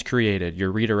Jelly Bean's created,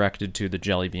 you're redirected to the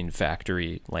Jelly Bean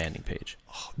factory landing page.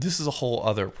 This is a whole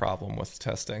other problem with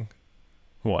testing.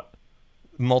 What?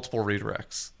 Multiple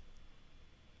redirects.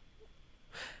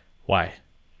 Why?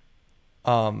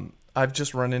 I've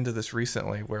just run into this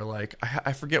recently where, like,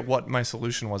 I forget what my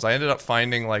solution was. I ended up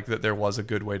finding, like, that there was a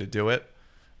good way to do it,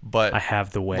 but... I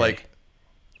have the way. Like,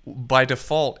 by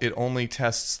default, it only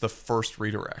tests the first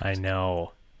redirect. I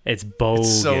know. It's bogus.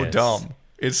 It's so dumb.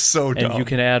 It's so dumb. And you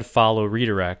can add follow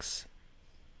redirects,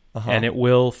 and Uh-huh. it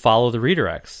will follow the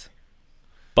redirects.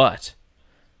 But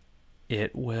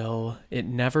it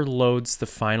never loads the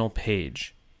final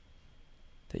page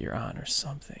that you're on or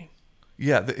something.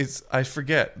 Yeah, I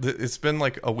forget. It's been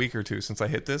like a week or two since I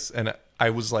hit this, and I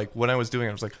was like, when I was doing it,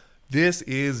 I was like, this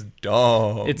is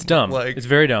dumb. It's dumb. Like, It's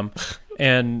very dumb.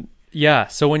 And yeah,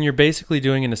 so when you're basically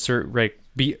doing an assert,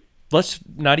 let's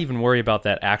not even worry about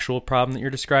that actual problem that you're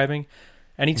describing.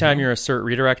 Anytime you're assert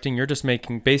redirecting, you're just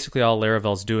making, basically all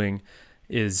Laravel's doing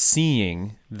is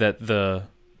seeing that the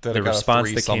That it got a response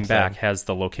 3 that came something. back has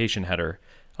the location header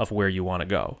of where you want to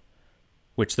go,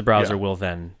 which the browser Yeah. will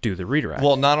then do the redirect.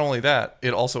 well, not only that,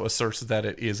 it also asserts that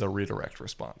it is a redirect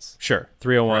response. Sure,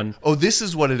 301. Oh, this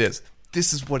is what it is.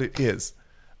 This is what it is.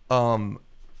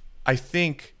 I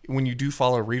think when you do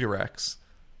follow redirects,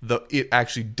 it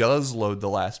actually does load the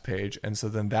last page, and so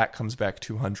then that comes back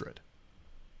 200.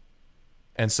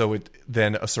 And so it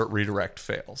then assert redirect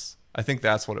fails. I think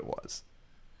that's what it was.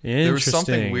 There was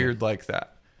something Interesting. weird like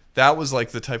that. That was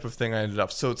like the type of thing I ended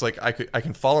up. So it's like I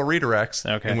can follow redirects,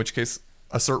 Okay. in which case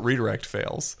assert redirect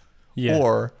fails, Yeah.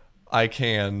 or I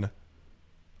can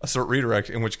assert redirect,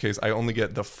 in which case I only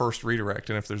get the first redirect,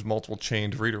 and if there's multiple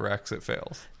chained redirects, it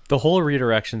fails. The whole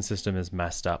redirection system is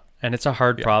messed up, and it's a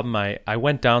hard problem. I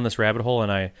went down this rabbit hole,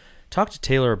 and I talked to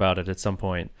Taylor about it at some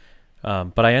point,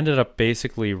 but I ended up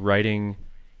basically writing.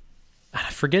 I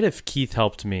forget if Keith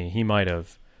helped me. He might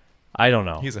have. I don't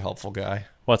know. He's a helpful guy.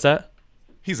 What's that?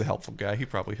 He's a helpful guy. He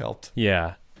probably helped.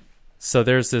 Yeah. So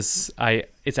there's this.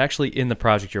 It's actually in the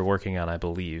project you're working on, I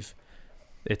believe.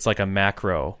 It's like a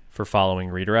macro for following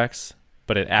redirects,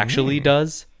 but it actually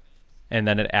does, and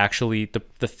then it actually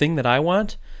the thing that I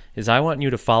want is I want you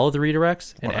to follow the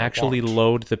redirects and What I actually want.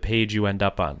 load the page you end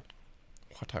up on.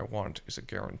 What I want is a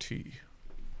guarantee.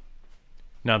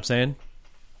 Know what I'm saying?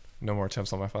 No more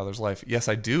attempts on my father's life. Yes,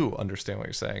 I do understand what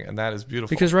you're saying, and that is beautiful.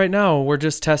 Because right now we're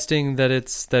just testing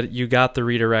that you got the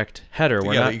redirect header.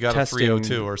 We're Yeah, that not you got a testing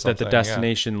 302 or that something, the yeah.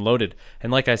 destination loaded.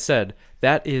 And like I said,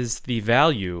 that is the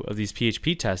value of these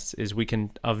PHP tests is we can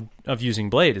of using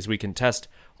Blade is we can test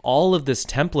all of this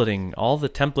templating, all the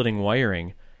templating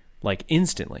wiring, like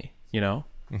instantly,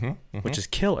 which is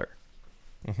killer.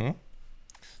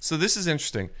 So this is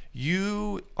interesting.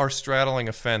 You are straddling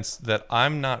a fence that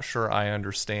I'm not sure I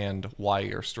understand why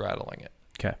you're straddling it.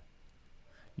 Okay.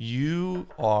 You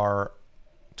are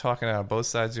talking out of both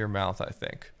sides of your mouth, I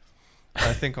think.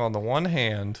 I think on the one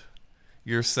hand,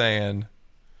 you're saying,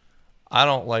 I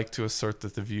don't like to assert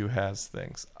that the view has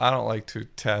things. I don't like to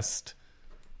test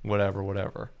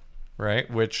whatever,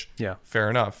 right? Which, Yeah. fair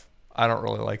enough. I don't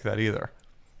really like that either.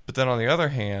 But then on the other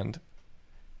hand,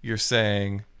 you're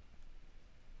saying,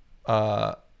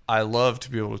 I love to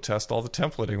be able to test all the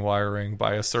templating wiring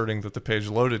by asserting that the page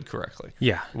loaded correctly.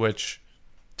 Yeah. Which,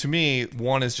 to me,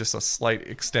 one is just a slight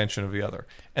extension of the other.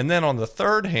 And then on the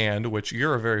third hand, which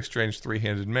you're a very strange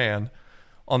three-handed man,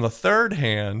 on the third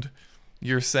hand,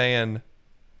 you're saying,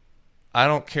 I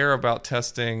don't care about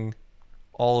testing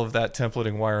all of that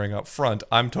templating wiring up front.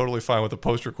 I'm totally fine with a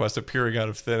post request appearing out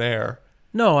of thin air.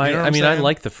 No, You know what I I'm mean I saying?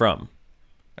 like the from.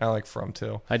 I like from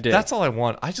too. I did. That's all I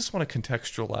want. I just want to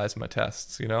contextualize my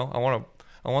tests. I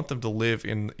want them to live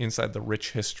inside the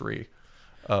rich history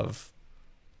of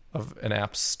an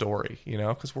app's story.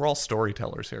 Because we're all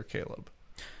storytellers here, Caleb.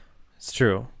 It's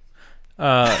true.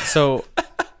 So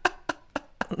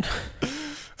I'm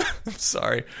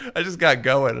sorry. I just got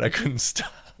going and I couldn't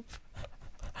stop.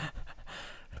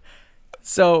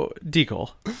 so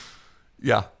Deacle,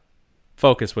 Yeah,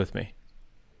 focus with me.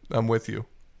 I'm with you.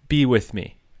 Be with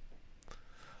me.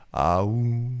 Ow.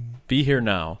 Be here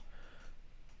now.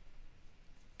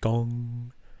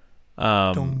 Gong.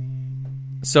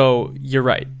 So you're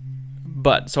right.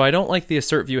 But so I don't like the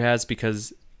assert view has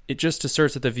because it just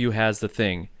asserts that the view has the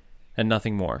thing and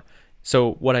nothing more.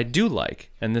 So what I do like,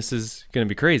 and this is going to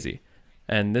be crazy,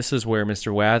 and this is where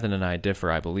Mr. Wathen and I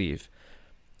differ, I believe.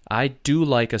 I do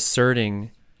like assert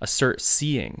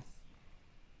seeing.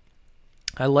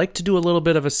 I like to do a little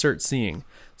bit of assert seeing.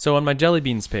 So on my Jelly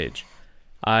Beans page,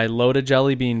 I load a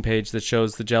Jelly Bean page that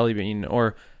shows the Jelly Bean,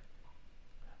 or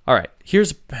all right,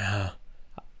 here's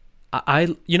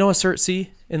assert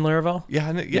see in Laravel?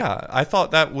 Yeah. I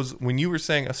thought that was when you were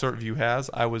saying assert view has.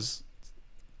 I was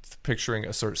picturing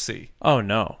assert C. Oh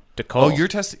no, Decol. Oh, you're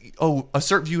testing. Oh,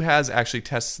 assert view has actually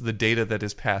tests the data that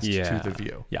is passed Yeah. to the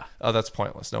view. Yeah. Oh, that's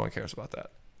pointless. No one cares about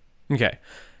that. Okay.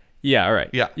 Yeah, all right.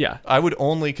 Yeah. Yeah. I would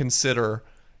only consider,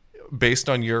 based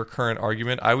on your current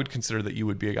argument, I would consider that you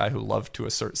would be a guy who loved to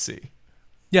assert C.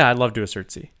 Yeah, I'd love to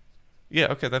assert C. Yeah,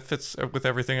 okay, that fits with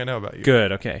everything I know about you.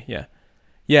 Good. Okay. Yeah.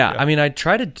 Yeah. I mean, I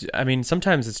try to. I mean,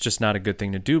 sometimes it's just not a good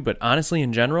thing to do, but honestly,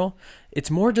 in general, it's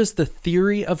more just the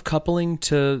theory of coupling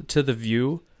to the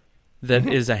view that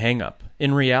is a hang up.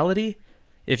 In reality,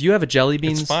 if you have a Jelly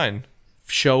Beans It's fine.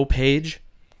 show page,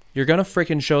 you're gonna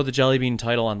freaking show the Jelly Bean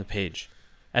title on the page.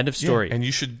 End of story. Yeah,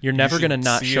 and You're never gonna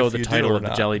not show the title of the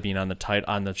not. Jelly Bean on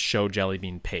the show Jelly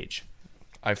Bean page.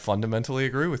 I fundamentally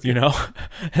agree with you. You know,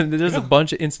 and there's a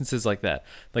bunch of instances like that.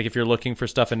 Like if you're looking for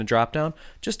stuff in a drop down,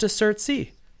 just assert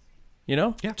C. You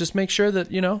know, just make sure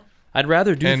that I'd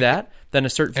rather do that than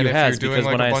assert view has, because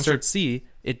when I assert C,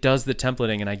 it does the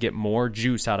templating and I get more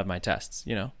juice out of my tests.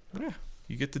 Yeah,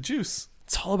 you get the juice.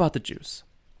 It's all about the juice.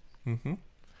 Mm-hmm.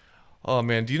 Oh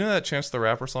man, do you know that Chance the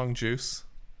Rapper song "Juice"?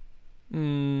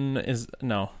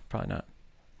 No, probably not.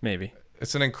 Maybe.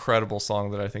 It's an incredible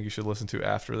song that I think you should listen to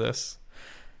after this,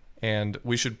 and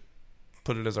we should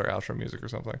put it as our outro music or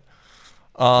something.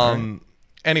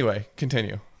 Anyway,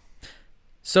 continue.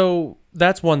 So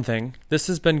that's one thing. This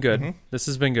has been good. Mm-hmm. This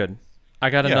has been good.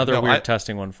 I got another weird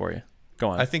testing one for you. Go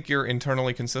on. I think you're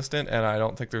internally consistent, and I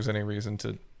don't think there's any reason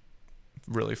to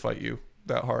really fight you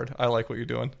that hard. I like what you're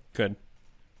doing. Good.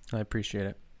 I appreciate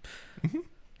it. Mm-hmm.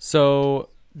 So,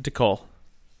 Decole.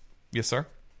 Yes, sir?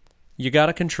 You got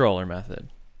a controller method.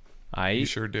 You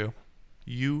sure do.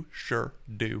 You sure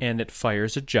do. And it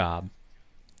fires a job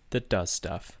that does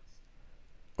stuff.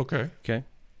 Okay.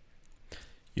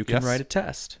 You can write a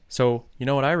test. So, you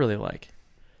know what I really like?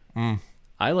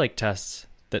 I like tests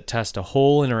that test a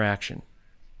whole interaction.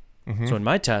 Mm-hmm. So in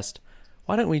my test,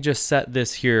 why don't we just set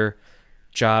this here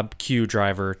job queue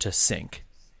driver to sync?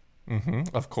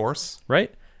 Mm-hmm. Of course.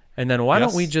 Right? And then why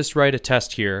don't we just write a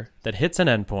test here that hits an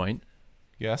endpoint?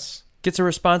 Yes. Gets a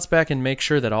response back and makes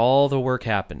sure that all the work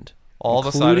happened. All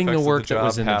the side effects the work of the job that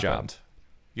was in happened. the job.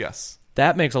 Yes.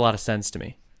 That makes a lot of sense to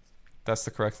me. That's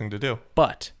the correct thing to do.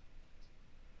 But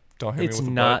don't hit me with it's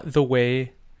not the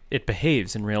way it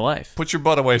behaves in real life. Put your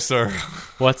butt away, sir.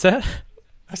 What's that?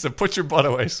 I said, put your butt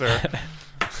away, sir.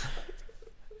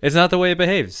 It's not the way it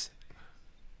behaves.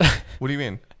 What do you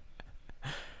mean?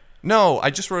 No,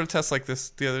 I just wrote a test like this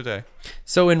the other day.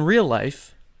 So in real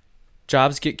life,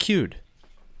 jobs get queued.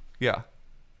 Yeah.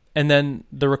 And then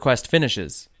the request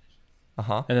finishes.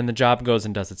 Uh-huh. And then the job goes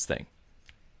and does its thing.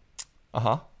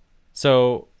 Uh-huh.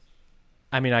 So,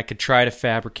 I mean, I could try to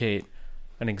fabricate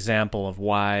an example of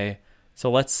why.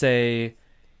 So let's say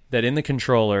that in the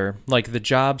controller, like the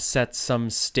job sets some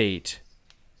state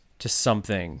to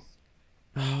something.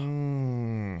 You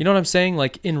know what I'm saying?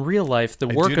 Like in real life, the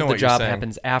work of the job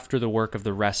happens after the work of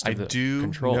the rest of the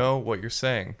controller. I do know what you're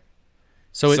saying.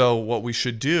 So what we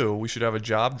should do, we should have a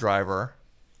job driver.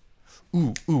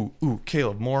 Ooh,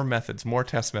 Caleb, more methods, more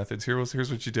test methods. Here's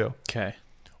what you do. Okay.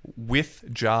 With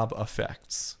job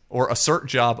effects or assert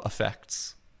job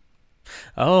effects.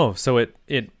 Oh, so it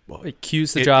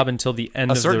queues the job until the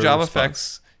end of the assert job response.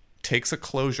 effects takes a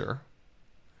closure,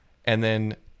 and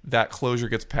then that closure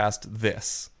gets past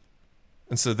this.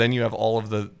 And so then you have all of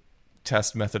the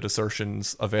test method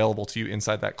assertions available to you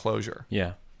inside that closure.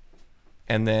 Yeah.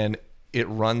 And then it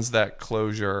runs that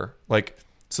closure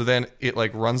so then it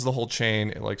runs the whole chain.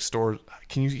 It stores.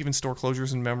 Can you even store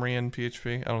closures in memory in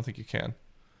PHP? I don't think you can.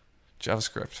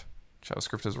 JavaScript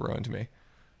has ruined me.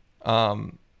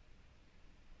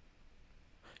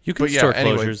 You can store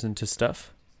closures into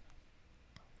stuff.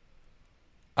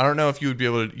 I don't know if you would be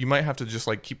able to. You might have to just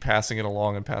keep passing it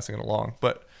along.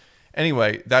 But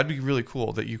anyway, that'd be really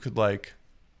cool that you could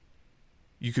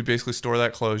you could basically store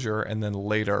that closure, and then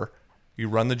later you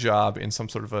run the job in some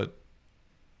sort of a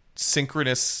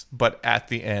synchronous but at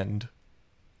the end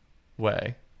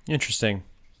way. Interesting.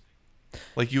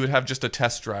 You would have just a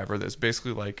test driver that's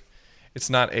basically it's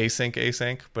not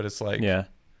async, but it's it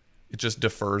just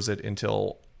defers it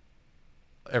until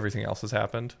everything else has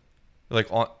happened.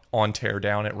 On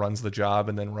teardown, it runs the job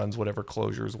and then runs whatever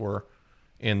closures were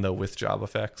in the with job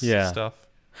effects stuff.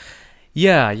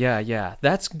 Yeah.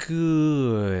 That's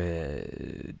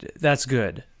good.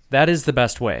 That is the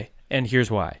best way. And here's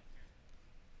why.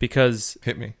 Because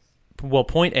hit me. Well,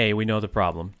 point A, we know the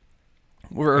problem.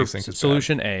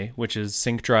 Solution A, which is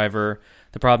sync driver.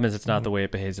 The problem is it's not the way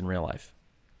it behaves in real life.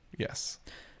 Yes.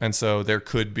 And so there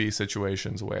could be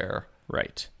situations where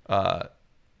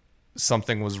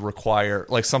something was required,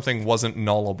 something wasn't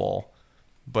nullable,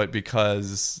 but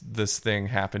because this thing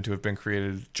happened to have been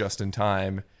created just in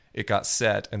time, it got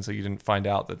set, and so you didn't find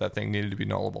out that thing needed to be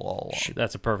nullable all along.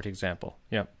 That's a perfect example.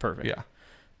 Yeah, perfect. Yeah.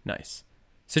 Nice.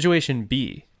 Situation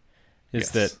B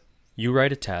is that you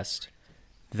write a test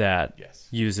that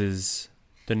uses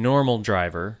the normal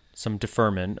driver, some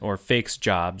deferment or fakes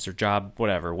jobs or job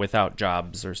whatever without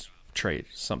jobs or trade,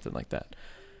 something like that.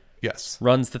 Yes.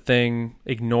 Runs the thing,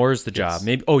 ignores the job. Yes.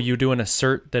 Maybe you do an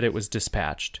assert that it was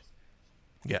dispatched.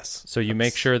 Yes. So you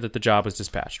make sure that the job was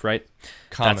dispatched, right?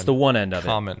 Common. That's the one end of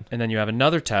Common. it. And then you have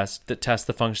another test that tests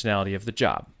the functionality of the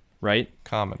job, right?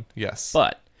 Common. Yes.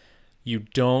 But you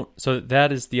don't, so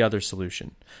that is the other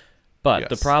solution. But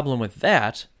the Yes. problem with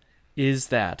that is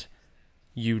that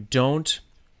you don't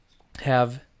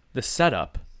have the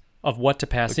setup of what to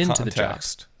pass The into the job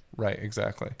context. Right,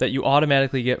 exactly. that you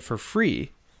automatically get for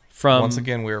free from... Once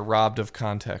again, we are robbed of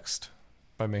context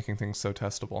by making things so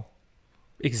testable.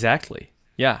 Exactly.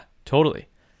 Yeah, totally.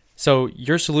 So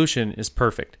your solution is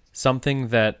perfect. Something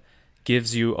that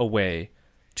gives you a way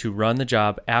to run the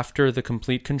job after the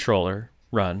complete controller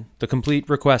run, the complete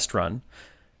request run,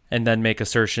 and then make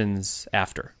assertions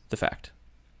after the fact.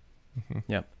 Mm-hmm.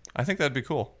 Yep. I think that'd be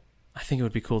cool. I think it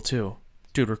would be cool too.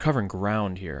 Dude, we're covering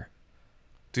ground here.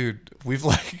 Dude, we've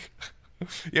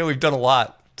we've done a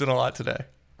lot. Done a lot today.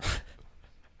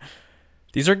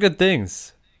 These are good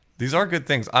things. These are good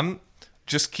things. I'm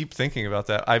just keep thinking about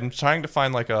that. I'm trying to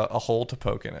find like a hole to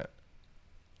poke in it.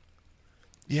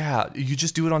 Yeah, you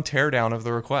just do it on teardown of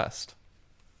the request.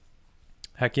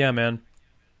 Heck yeah, man.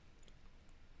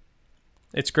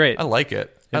 It's great. I like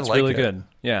it. It's I like really it. good.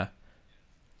 Yeah.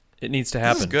 It needs to This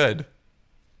happen. is good.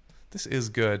 This is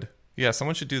good. Yeah,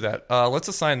 someone should do that. Let's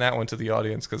assign that one to the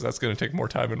audience because that's going to take more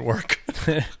time and work.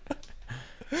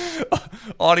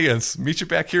 Audience, meet you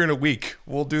back here in a week.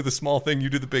 We'll do the small thing, you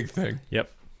do the big thing.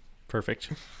 Yep.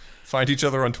 Perfect. Find each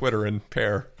other on Twitter and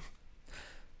pair.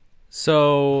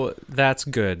 So that's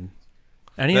good.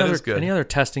 Any That other is good. Any other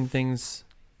testing things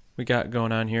we got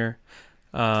going on here?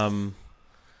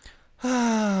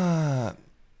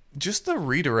 Just the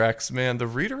redirects, man. The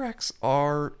redirects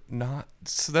are not...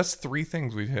 So that's three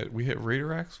things we hit. We hit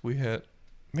redirects. We hit...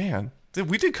 Man,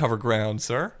 we did cover ground,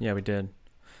 sir. Yeah, we did.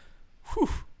 Whew.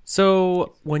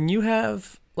 So when you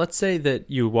have, let's say that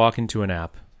you walk into an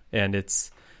app and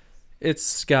it's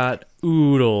got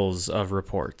oodles of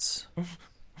reports.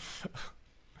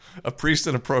 A priest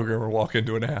and a programmer walk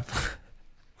into an app.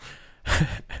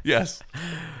 Yes.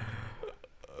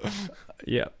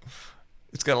 Yeah.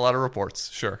 It's got a lot of reports,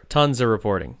 sure. Tons of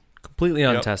reporting. Completely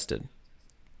Yep. untested.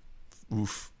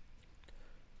 Oof.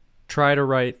 Try to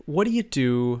write, what do you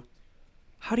do?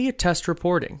 How do you test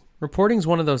reporting? Reporting is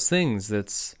one of those things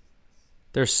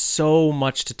there's so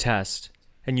much to test,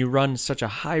 and you run such a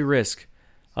high risk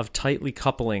of tightly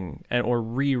coupling or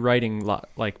rewriting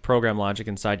like program logic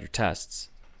inside your tests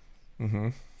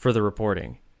for the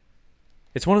reporting.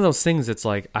 It's one of those things that's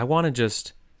like, I want to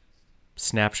just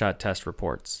snapshot test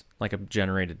reports, like a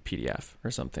generated PDF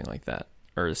or something like that,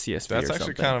 or a CSV That's or actually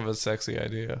something. kind of a sexy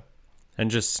idea.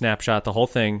 And just snapshot the whole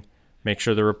thing, make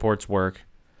sure the reports work.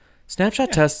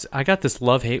 Snapshot tests, I got this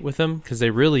love-hate with them because they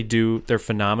really do, they're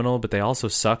phenomenal, but they also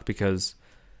suck because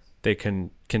they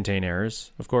can contain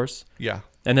errors, of course. Yeah.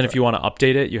 And then if you want to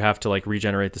update it, you have to like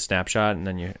regenerate the snapshot, and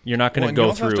then you're not going Well, to and you go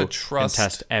also have through to trust- and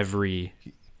test every...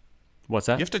 What's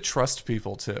that? You have to trust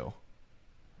people too.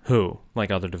 Who?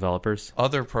 Like other developers?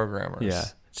 Other programmers. Yeah,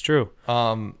 it's true.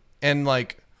 And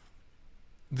like,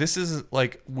 this is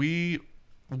like, we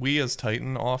as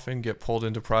Titan often get pulled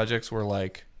into projects where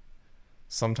like,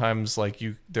 sometimes like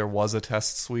there was a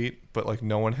test suite, but like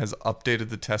no one has updated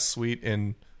the test suite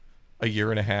in a year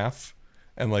and a half.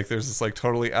 And like, there's this like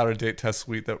totally out of date test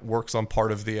suite that works on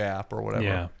part of the app or whatever,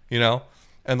 Yeah. you know?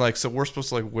 And like, so we're supposed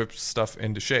to like whip stuff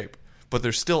into shape, but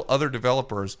there's still other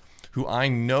developers who I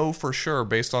know for sure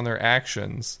based on their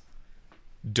actions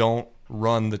don't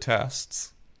run the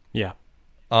tests. Yeah.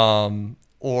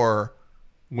 Or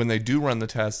when they do run the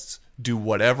tests, do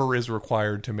whatever is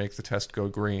required to make the test go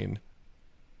green,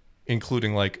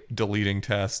 including like deleting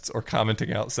tests or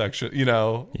commenting out section, you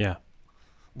know, Yeah.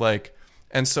 like,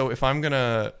 and so if I'm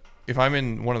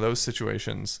in one of those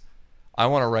situations, I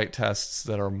want to write tests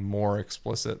that are more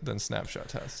explicit than snapshot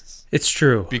tests It's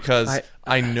true. because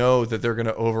I know that they're going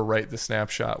to overwrite the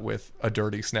snapshot with a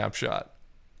dirty snapshot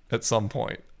at some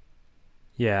point.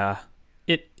 Yeah.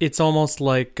 It's almost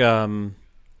like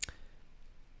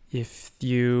if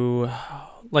you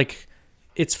like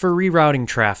it's for rerouting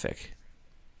traffic.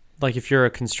 Like if you're a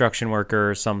construction worker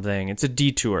or something, it's a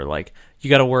detour. Like you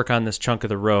got to work on this chunk of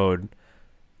the road.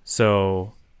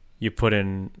 So you put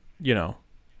in, you know,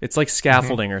 it's like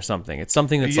scaffolding or something. It's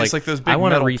something that's It's like those I big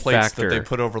want to metal plates that refactor. they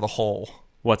put over the hole.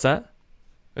 What's that?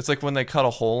 It's like when they cut a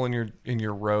hole in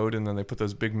your road and then they put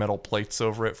those big metal plates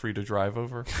over it for you to drive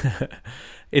over.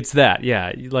 It's that,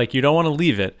 yeah. Like you don't want to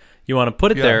leave it. You want to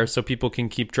put it Yeah. there so people can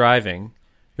keep driving.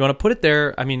 You You want to put it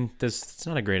there. I mean, it's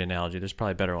not a great analogy. There's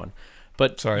probably a better one.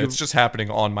 But Sorry, it's just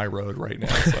happening on my road right now.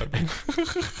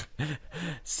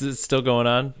 So it's still going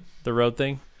on, the road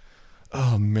thing?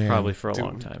 Oh, man. Probably for a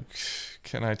long time.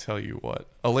 Can I tell you what?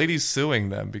 A lady's suing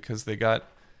them because they got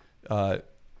they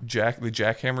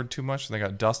jackhammered too much and they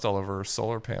got dust all over her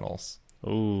solar panels.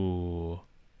 Ooh.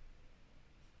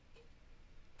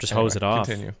 Just hose it off.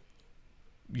 Continue.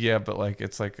 Yeah, but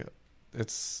it's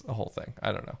a whole thing.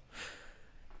 I don't know.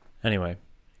 Anyway.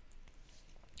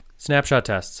 Snapshot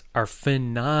tests are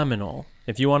phenomenal.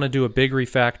 If you want to do a big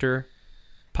refactor,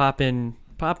 pop in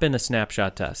a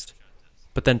snapshot test,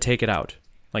 but then take it out.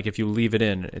 Like if you leave it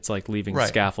in, it's like leaving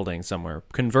scaffolding somewhere.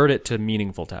 Convert it to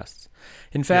meaningful tests.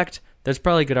 In fact, there's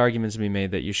probably good arguments to be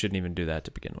made that you shouldn't even do that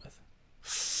to begin with.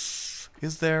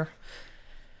 Is there?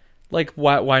 Like,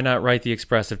 why not write the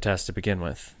expressive test to begin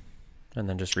with, and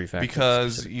then just refactor?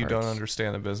 Because you don't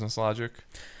understand the business logic.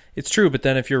 It's true, but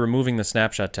then if you're removing the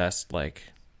snapshot test,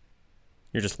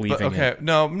 you're just leaving it.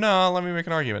 No, let me make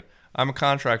an argument. I'm a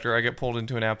contractor. I get pulled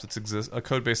into an app a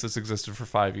code base that's existed for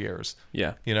 5 years.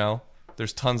 Yeah.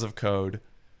 There's tons of code.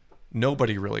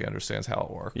 Nobody really understands how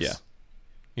it works.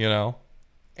 Yeah.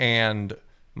 And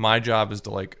my job is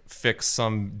to fix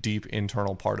some deep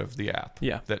internal part of the app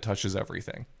that touches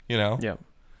everything, Yeah.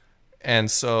 And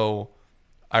so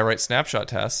I write snapshot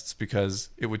tests because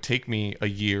it would take me a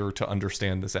year to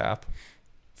understand this app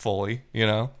fully,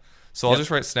 So I'll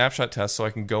just write snapshot tests so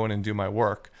I can go in and do my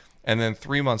work. And then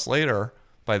 3 months later,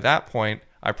 by that point,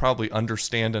 I probably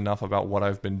understand enough about what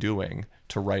I've been doing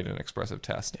to write an expressive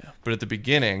test. Yeah. But at the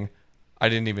beginning, I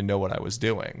didn't even know what I was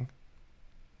doing.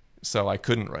 So I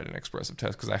couldn't write an expressive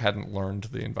test because I hadn't learned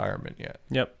the environment yet.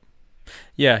 Yep.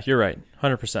 Yeah, you're right.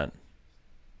 100%.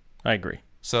 I agree.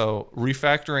 So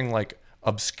refactoring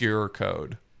obscure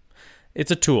code.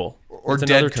 It's a tool. Or it's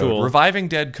dead code. Tool. Reviving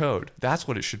dead code. That's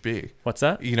what it should be. What's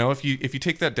that? If you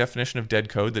take that definition of dead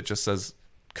code that just says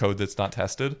code that's not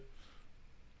tested.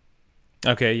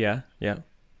 Okay, yeah.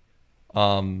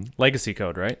 Legacy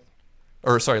code, right?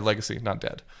 Or sorry, legacy, not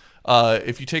dead.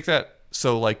 If you take that,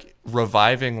 so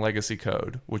reviving legacy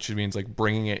code, which means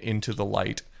bringing it into the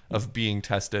light of being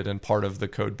tested and part of the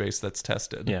code base that's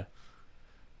tested. Yeah.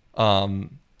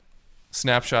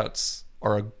 Snapshots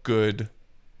are a good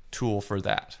tool for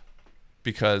that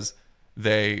because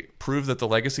they prove that the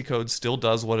legacy code still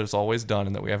does what it's always done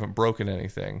and that we haven't broken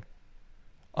anything.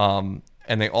 And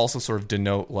they also sort of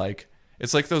denote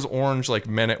it's like those orange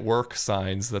men at work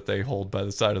signs that they hold by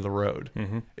the side of the road.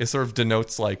 Mm-hmm. It sort of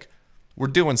denotes we're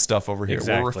doing stuff over here.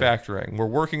 Exactly. We're refactoring. We're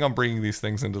working on bringing these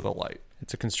things into the light.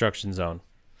 It's a construction zone.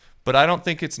 But I don't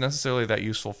think it's necessarily that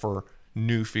useful for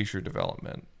new feature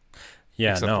development.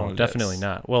 Yeah, no, definitely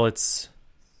not. Well, it's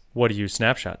what do you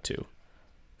snapshot to?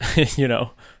 Right.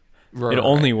 It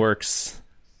only works.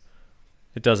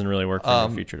 It doesn't really work for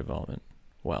new feature development.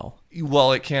 Well,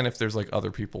 it can if there's other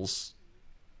people's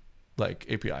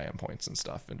API endpoints and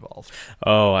stuff involved.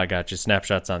 Oh, I got you.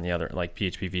 Snapshots on the other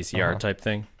PHP VCR type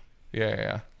thing.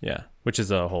 Yeah. Which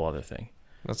is a whole other thing.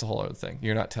 That's a whole other thing.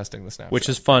 You're not testing the snapshot. Which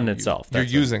is fun itself. You're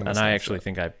using the and snapshot. I actually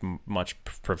think I much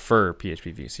prefer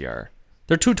PHP VCR.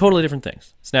 They're two totally different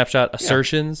things. Snapshot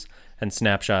assertions and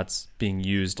snapshots being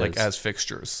used as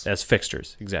fixtures. As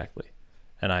fixtures, exactly.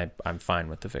 And I'm fine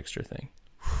with the fixture thing.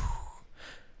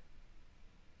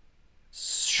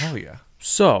 Hell yeah.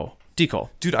 So, Decol.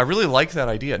 Dude, I really like that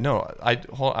idea. No,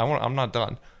 I'm not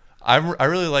done. I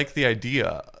really like the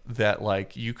idea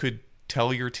that you could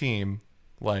tell your team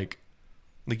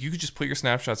you could just put your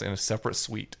snapshots in a separate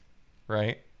suite,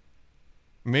 right?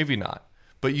 Maybe not.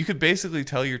 But you could basically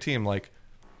tell your team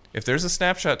if there's a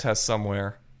snapshot test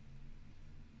somewhere,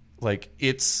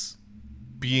 it's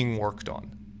being worked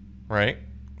on, right?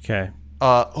 Okay.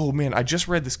 Oh man, I just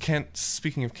read this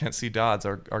speaking of Kent C. Dodds,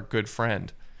 our good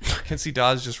friend. Kent C.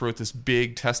 Dodds just wrote this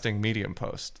big testing Medium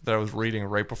post that I was reading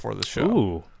right before the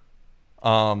show.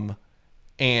 Ooh.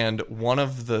 And one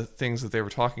of the things that they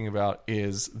were talking about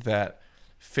is that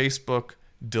Facebook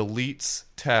deletes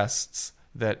tests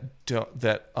that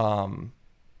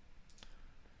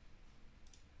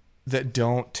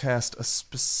don't test a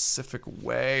specific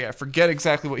way. I forget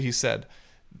exactly what he said.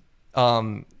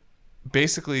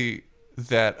 Basically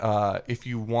that if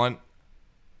you want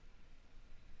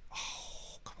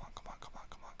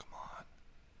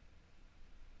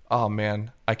oh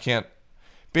man, I can't.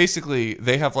 Basically,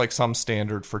 they have some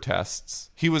standard for tests.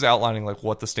 He was outlining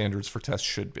what the standards for tests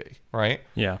should be, right?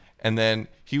 Yeah. And then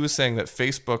he was saying that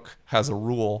Facebook has a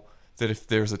rule that if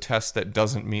there's a test that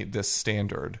doesn't meet this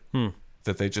standard,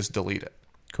 that they just delete it.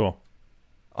 Cool.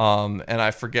 And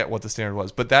I forget what the standard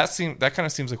was, but that kind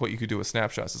of seems like what you could do with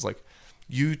snapshots. Is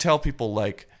you tell people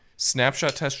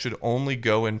snapshot tests should only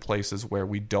go in places where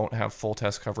we don't have full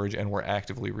test coverage and we're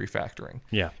actively refactoring.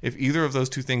 Yeah. If either of those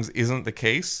two things isn't the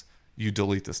case, you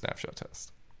delete the snapshot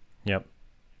test. Yep.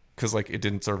 Because like it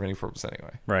didn't serve any purpose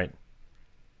anyway. Right.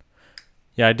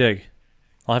 Yeah, I dig.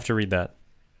 I'll have to read that.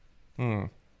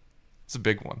 It's a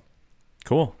big one.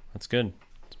 Cool. That's good.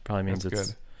 It probably means That's it's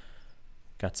good.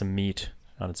 got some meat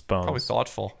on its bones. Probably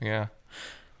thoughtful. Yeah.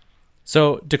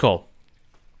 So, Nicole,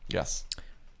 Yes.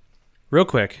 real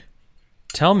quick,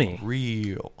 tell me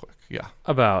Real quick. Yeah.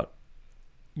 about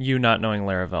you not knowing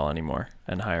Laravel anymore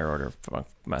and higher order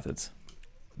methods.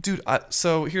 Dude,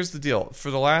 so here's the deal. For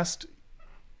the last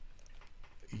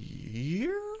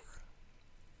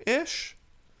year-ish,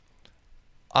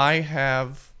 I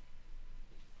have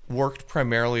worked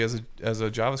primarily as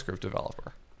a JavaScript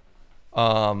developer.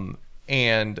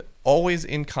 And always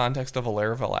in context of a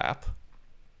Laravel app,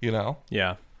 you know?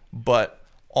 Yeah. But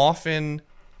often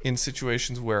in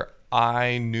situations where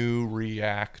I knew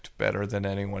React better than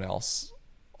anyone else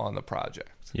on the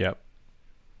project. Yep.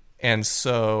 And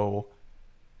so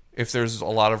if there's a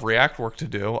lot of React work to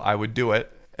do, I would do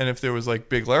it. And if there was like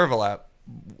big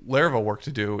Laravel work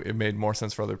to do, it made more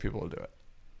sense for other people to do it.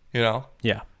 You know?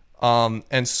 Yeah.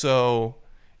 And so,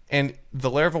 and the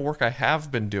Laravel work I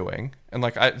have been doing, and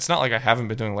like, it's not like I haven't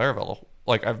been doing Laravel.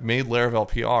 Like I've made Laravel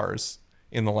PRs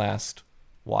in the last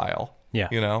while. Yeah.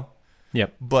 You know?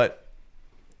 Yep. But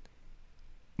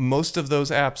most of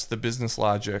those apps, the business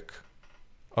logic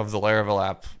of the Laravel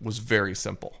app was very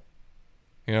simple.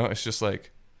 You know, it's just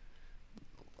like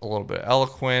a little bit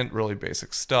eloquent, really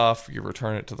basic stuff. You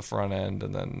return it to the front end,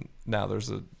 and then now there's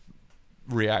a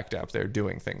React app there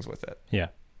doing things with it. Yeah.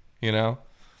 You know?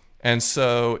 And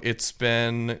so it's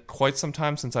been quite some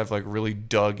time since I've like really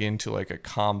dug into like a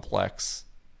complex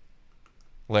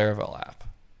Laravel app.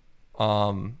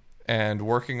 And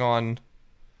working on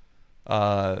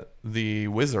the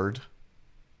Wizard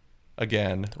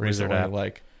again recently, app.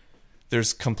 like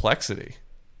there's complexity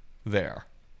there,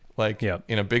 like Yep.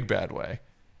 in a big bad way.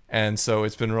 And so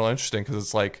it's been real interesting because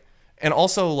it's like, and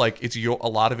also like it's a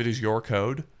lot of it is your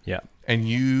code. Yeah. And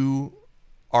you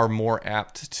are more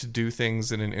apt to do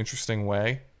things in an interesting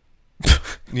way,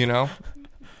 you know?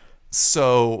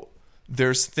 So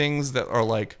there's things that are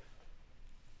like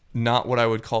not what I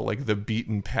would call like the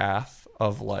beaten path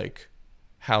of like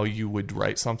how you would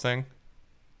write something,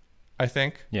 I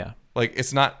think. Yeah. Like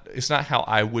it's not how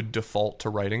I would default to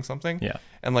writing something. Yeah.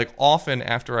 And like often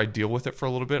after I deal with it for a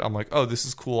little bit, I'm like, oh, this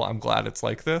is cool. I'm glad it's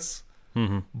like this.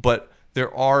 Mm-hmm. But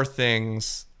there are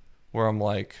things where I'm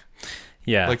like,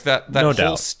 Yeah. like that no whole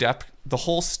doubt. step, the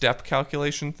whole step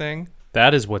calculation thing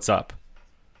That is what's up.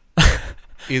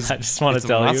 is. I just want to I'm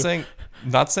tell not you.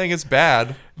 not saying it's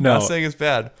bad. No. Not saying it's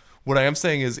bad. What I am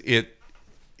saying is it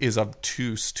is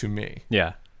obtuse to me.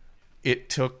 Yeah.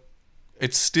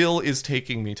 It still is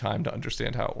taking me time to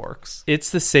understand how it works.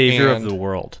 It's the savior of And- the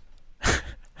world.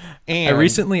 And I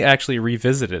recently actually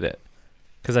revisited it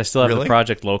because I still have the Really?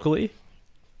 project locally,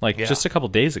 like Yeah. just a couple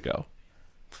days ago.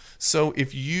 So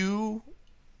if you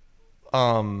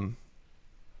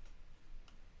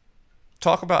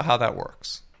talk about how that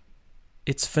works.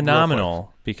 It's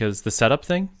phenomenal because the setup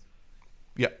thing.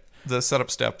 Yeah. The setup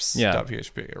steps Yeah.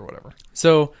 .php or whatever.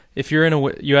 So if you're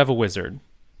you have a wizard,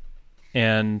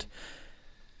 and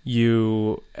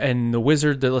the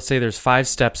wizard, let's say there's 5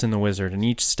 steps in the wizard, and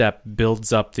each step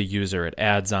builds up the user. It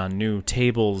adds on new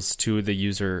tables to the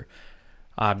user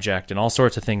object, and all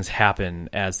sorts of things happen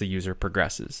as the user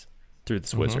progresses through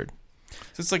this wizard.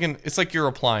 So it's like you're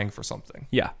applying for something.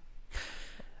 Yeah.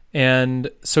 And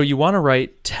so you want to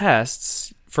write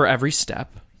tests for every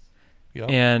step. Yeah.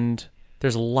 And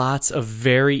there's lots of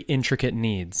very intricate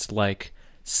needs, like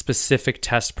specific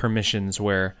test permissions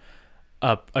where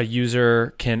a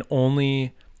user can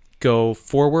only go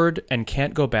forward and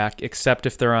can't go back except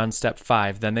if they're on step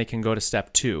 5. Then they can go to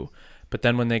step 2. But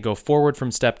then when they go forward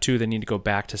from step 2, they need to go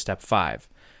back to step 5.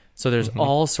 So there's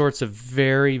all sorts of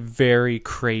very, very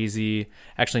crazy...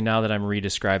 Actually, now that I'm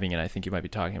re-describing it, I think you might be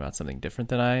talking about something different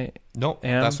than I No,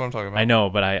 am. that's what I'm talking about. I know,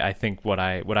 but I think what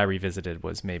I revisited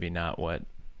was maybe not what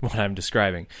I'm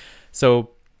describing.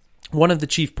 So one of the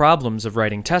chief problems of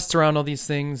writing tests around all these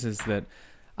things is that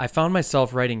I found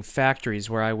myself writing factories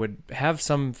where I would have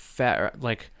some...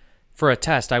 like, for a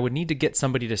test, I would need to get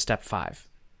somebody to step 5,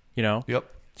 you know? Yep.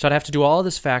 So I'd have to do all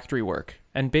this factory work.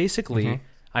 And basically,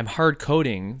 I'm hard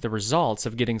coding the results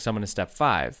of getting someone to step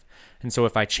 5. And so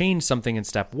if I change something in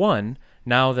step 1,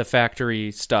 now the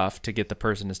factory stuff to get the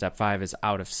person to step 5 is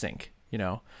out of sync, you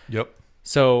know? Yep.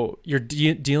 So you're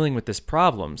dealing with this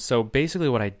problem. So basically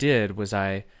what I did was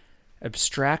I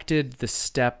abstracted the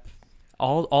step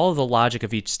all of the logic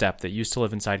of each step that used to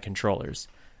live inside controllers.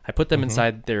 I put them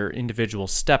inside their individual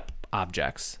step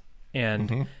objects,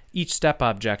 and each step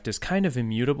object is kind of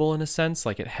immutable in a sense.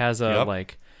 Like it has a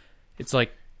it's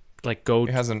like go.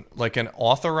 It has an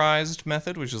authorized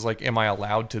method, which is like, am I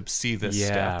allowed to see this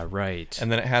step? Yeah, right.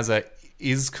 And then it has a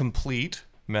is complete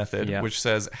method, which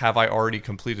says, have I already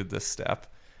completed this step?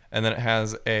 And then it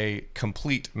has a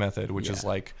complete method, which is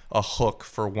like a hook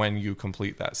for when you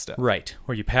complete that step. Right,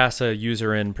 where you pass a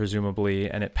user in, presumably,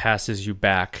 and it passes you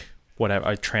back whatever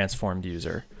a transformed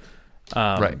user.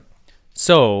 Right.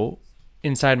 So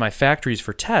inside my factories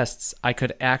for tests, I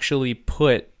could actually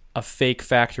put a fake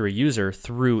factory user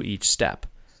through each step.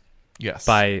 Yes.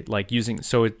 By like using,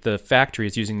 so the factory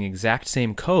is using the exact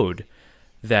same code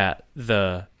that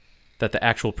the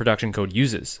actual production code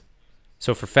uses.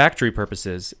 So for factory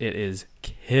purposes, it is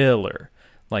killer.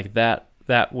 Like that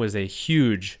was a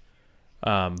huge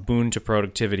boon to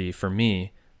productivity for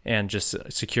me and just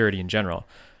security in general.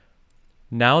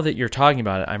 Now that you're talking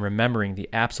about it, I'm remembering the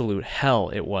absolute hell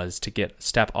it was to get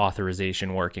step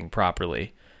authorization working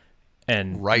properly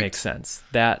and make sense.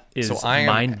 That is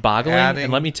mind-boggling.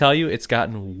 And let me tell you, it's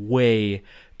gotten way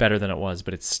better than it was,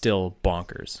 but it's still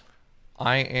bonkers.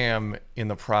 I am in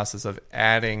the process of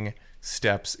adding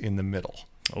steps in the middle.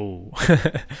 Oh,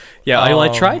 yeah.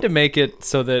 I tried to make it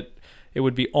so that it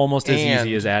would be almost as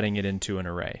easy as adding it into an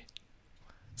array.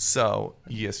 So,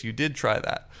 yes, you did try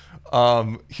that.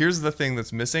 Here's the thing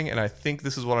that's missing, and I think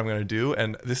this is what I'm going to do,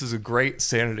 and this is a great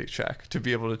sanity check to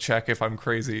be able to check if I'm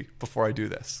crazy before I do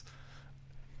this.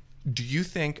 Do you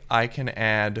think I can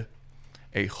add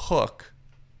a hook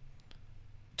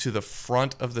to the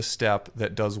front of the step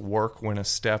that does work when a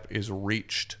step is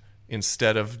reached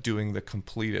instead of doing the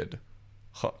completed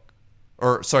hook?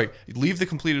 Or, sorry, leave the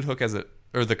completed hook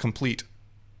or the complete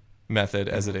method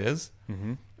as it is,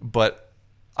 but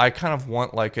I kind of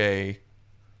want like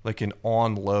an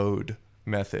on-load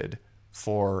method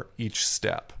for each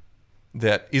step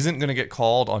that isn't going to get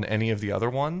called on any of the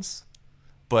other ones.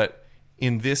 But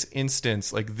in this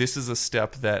instance, like this is a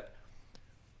step that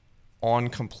on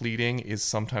completing is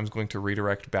sometimes going to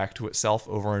redirect back to itself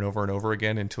over and over and over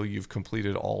again until you've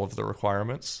completed all of the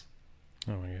requirements.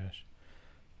 Oh my gosh.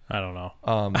 I don't know.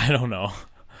 I don't know.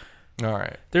 All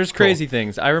right. There's crazy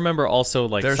things. I remember also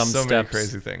like there's some so steps many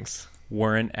crazy things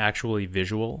weren't actually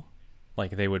visual.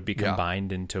 Like they would be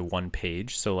combined into one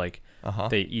page. So like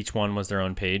they each one was their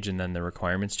own page, and then the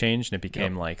requirements changed and it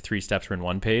became like 3 steps were in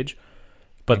one page.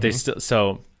 But they still,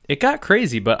 so it got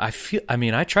crazy, but I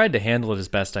tried to handle it as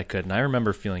best I could, and I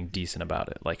remember feeling decent about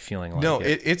it, like feeling like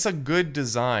it's a good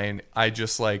design. I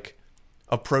just like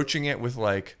approaching it with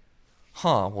like,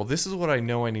 well, this is what I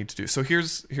know I need to do. So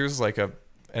here's like an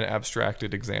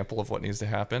abstracted example of what needs to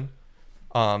happen.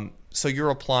 So you're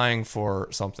applying for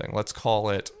something. Let's call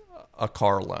it a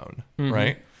car loan,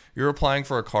 right? You're applying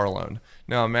for a car loan.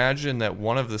 Now imagine that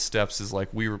one of the steps is like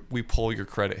we pull your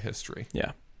credit history.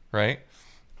 Yeah. Right?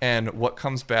 And what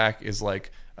comes back is like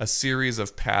a series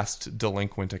of past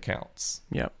delinquent accounts.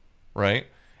 Yep. Right?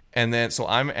 And then, so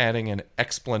I'm adding an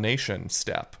explanation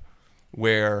step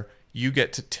where you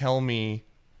get to tell me,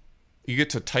 you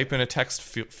get to type in a text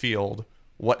field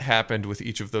what happened with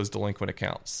each of those delinquent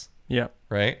accounts. Yep.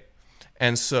 Right?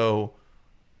 And so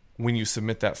when you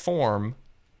submit that form,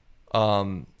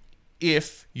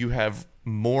 if you have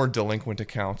more delinquent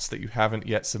accounts that you haven't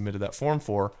yet submitted that form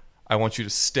for, I want you to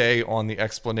stay on the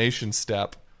explanation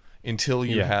step until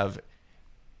you have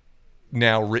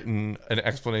now written an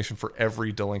explanation for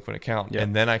every delinquent account.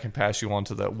 And then I can pass you on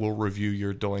to the we'll review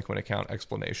your delinquent account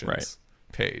explanations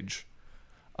page.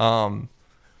 So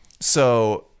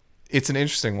it's an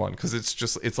interesting one because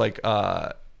it's like,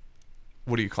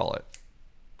 what do you call it?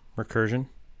 Recursion?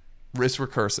 It's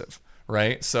recursive,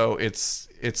 right? So it's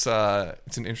an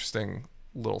interesting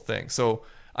little thing. So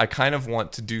I kind of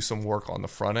want to do some work on the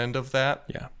front end of that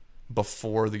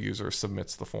before the user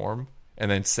submits the form, and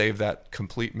then save that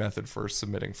complete method for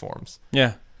submitting forms.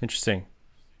 Yeah, interesting.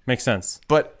 Makes sense.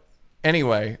 But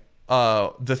anyway,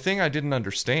 the thing I didn't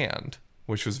understand,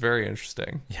 which was very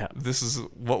interesting, this is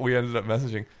what we ended up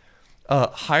messaging,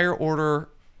 higher order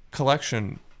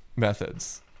collection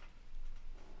methods.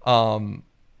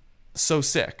 So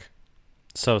sick.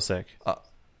 So sick.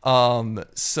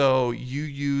 So you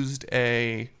used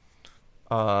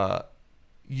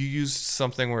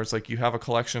something where it's like you have a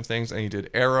collection of things and you did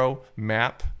arrow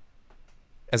map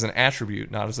as an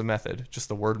attribute, not as a method, just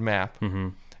the word map.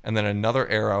 And then another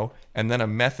arrow, and then a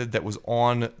method that was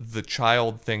on the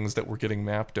child things that were getting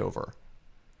mapped over.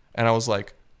 And I was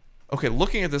like, okay,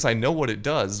 looking at this, I know what it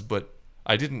does, but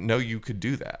I didn't know you could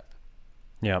do that.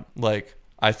 Yeah. Like,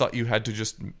 I thought you had to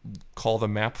just call the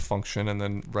map function and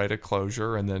then write a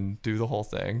closure and then do the whole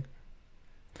thing.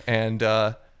 And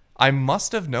I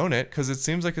must have known it because it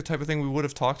seems like the type of thing we would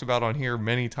have talked about on here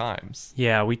many times.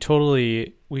 Yeah, we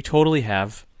totally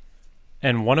have.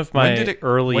 And one of my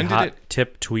early hot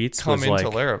tip tweets was like,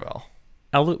 into Laravel?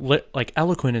 Like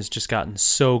Eloquent has just gotten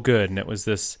so good, and it was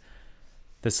this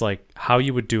like how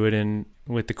you would do it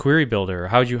with the query builder, or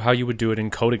how you would do it in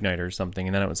CodeIgniter or something,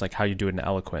 and then it was like how you do it in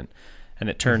Eloquent, and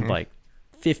it turned like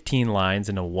 15 lines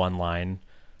into one line,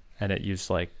 and it used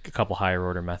like a couple higher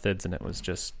order methods, and it was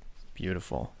just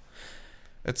beautiful.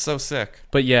 It's so sick.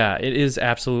 But yeah, it is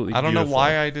absolutely I don't beautiful. know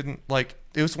why I didn't like.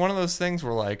 It was one of those things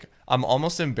where like I'm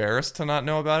almost embarrassed to not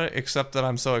know about it, except that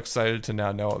I'm so excited to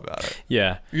now know about it.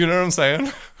 Yeah. You know what I'm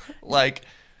saying? Like,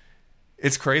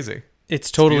 it's crazy.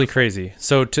 It's totally crazy.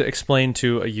 So to explain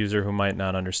to a user who might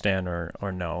not understand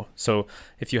or know. So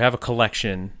if you have a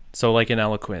collection, so like in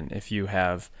Eloquent, if you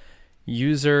have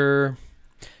user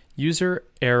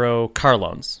arrow car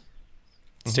loans,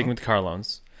 sticking with car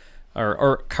loans,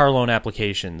 or car loan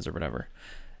applications or whatever,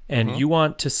 and you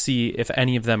want to see if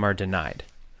any of them are denied.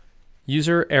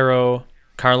 User arrow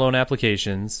car loan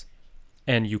applications,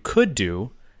 and you could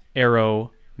do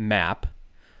arrow map.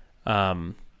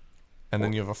 And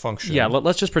then you have a function. Yeah,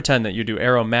 let's just pretend that you do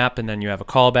arrow map, and then you have a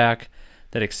callback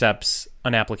that accepts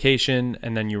an application,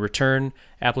 and then you return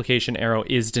application arrow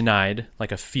is denied,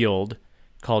 like a field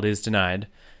called is denied.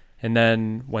 And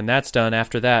then when that's done,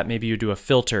 after that, maybe you do a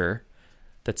filter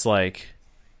that's like,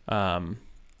 yeah.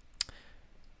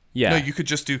 No, you could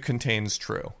just do contains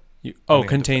true.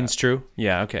 Contains true?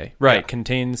 Yeah, okay. Right, yeah.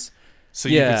 Contains. So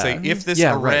you could say if this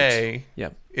array,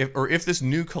 right. if this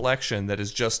new collection that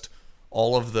is just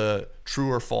all of the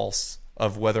true or false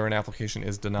of whether an application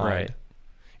is denied, right.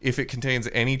 If it contains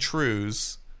any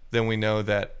trues, then we know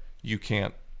that you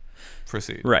can't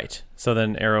proceed. Right. So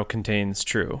then arrow contains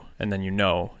true, and then you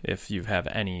know if you have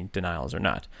any denials or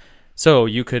not. So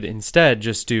you could instead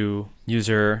just do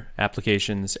user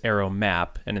applications arrow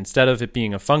map, and instead of it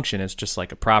being a function, it's just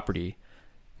like a property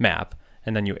map,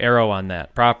 and then you arrow on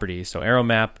that property. So arrow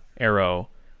map arrow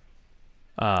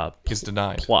is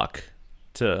denied. Pluck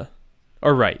to,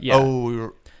 or right, yeah.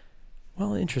 Oh,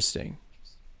 well, interesting.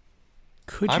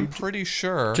 I'm pretty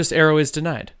sure just arrow is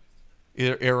denied.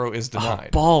 Arrow is denied.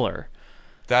 Oh, baller.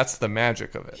 That's the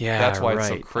magic of it. Yeah, that's why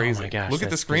right. it's so crazy. Oh my gosh, look at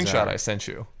the screenshot bizarre. I sent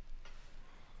you.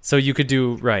 So you could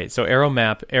do, right, so arrow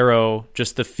map, arrow,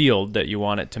 just the field that you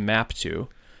want it to map to,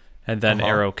 and then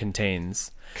arrow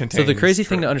contains. So the crazy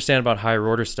thing to understand about higher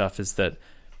order stuff is that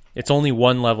it's only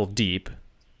one level deep.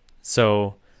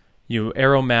 So you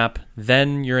arrow map,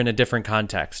 then you're in a different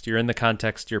context. You're in the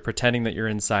context, you're pretending that you're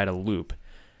inside a loop.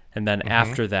 And then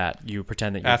after that, you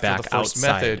pretend that you're after back the first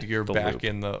outside method, you're the back loop.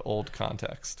 in the old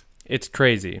context. It's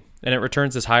crazy. And it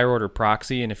returns this higher order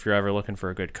proxy, and if you're ever looking for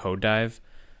a good code dive,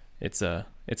 it's a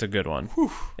good one.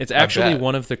 Whew, it's actually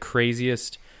one of the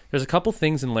craziest. There's a couple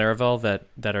things in Laravel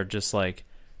that are just like,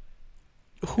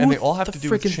 who and they all have to do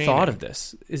with freaking thought of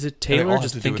this? Is it Taylor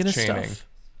just thinking of stuff?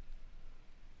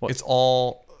 What? It's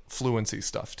all fluency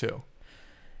stuff too.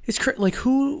 It's like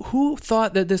who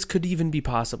thought that this could even be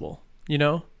possible? You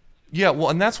know? Yeah, well,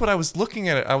 and that's what I was looking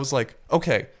at it. I was like,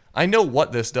 okay, I know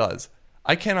what this does.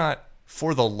 I cannot,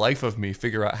 for the life of me,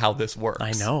 figure out how this works.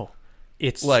 I know.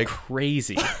 It's like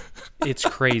crazy. It's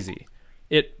crazy.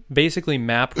 It basically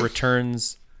map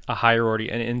returns a higher order,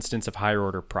 an instance of higher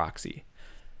order proxy,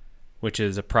 which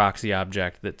is a proxy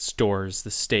object that stores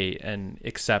the state and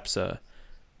accepts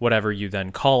whatever you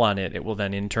then call on it. It will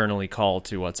then internally call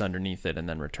to what's underneath it and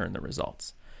then return the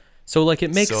results. So like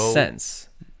it makes sense.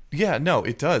 Yeah, no,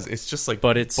 it does. It's just like,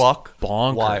 but it's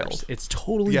bonkers. Wild. It's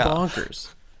totally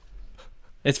bonkers.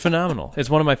 It's phenomenal. It's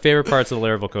one of my favorite parts of the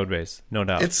Laravel code base, no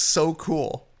doubt. It's so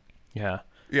cool. Yeah.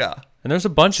 Yeah. And there's a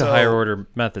bunch of higher order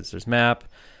methods. There's map,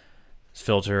 there's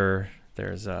filter,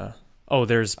 there's there's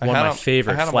one of my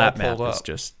favorite, flat map is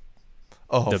just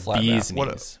the bee's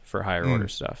knees for higher order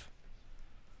stuff.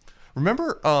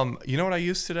 Remember, you know what I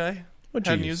used today?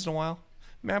 Hadn't used in a while?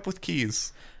 Map with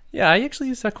keys. Yeah, I actually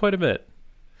use that quite a bit.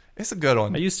 It's a good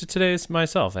one. I used it today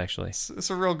myself, actually. It's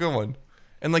a real good one.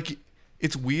 And like,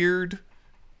 it's weird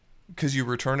because you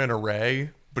return an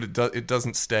array, but it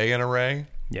doesn't stay an array.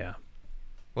 Yeah.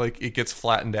 Like, it gets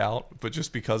flattened out, but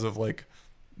just because of like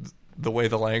the way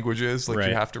the language is, like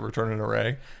you have to return an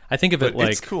array. I think of it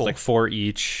like for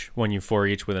each, when you for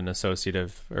each with an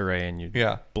associative array and you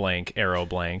blank, arrow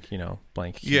blank,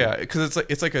 blank. Key. Yeah, because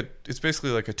it's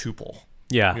basically like a tuple.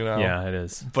 Yeah, yeah, it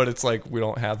is. But it's like we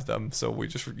don't have them, so we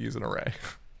just use an array.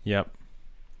 Yep,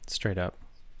 straight up.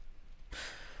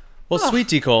 Well, sweet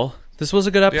D. Cole, this was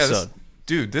a good episode.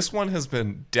 Dude, this one has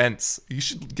been dense. You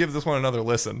should give this one another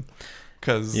listen,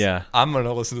 because Yeah. I'm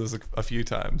gonna listen to this a few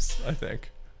times. I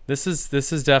think This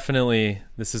is definitely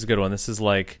this is a good one. This is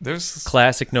like there's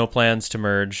classic no plans to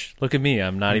merge. Look at me.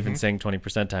 I'm not even saying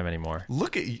 20% time anymore.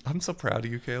 look at you. I'm so proud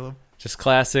of you, Caleb. Just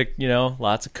classic,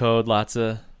 lots of code, lots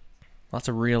of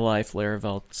real life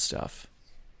Laravel stuff.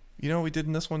 You know what we did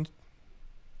in this one?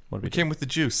 What do We we do? came with the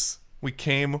juice. We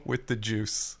came with the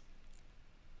juice.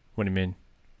 What do you mean?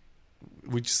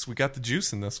 We got the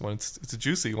juice in this one. It's a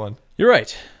juicy one. You're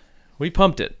right. We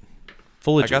pumped it.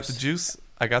 Full of I juice. got the juice.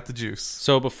 I got the juice.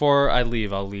 So before I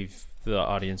leave, I'll leave the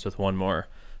audience with one more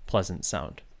pleasant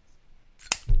sound.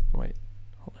 Wait,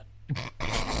 hold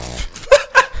on.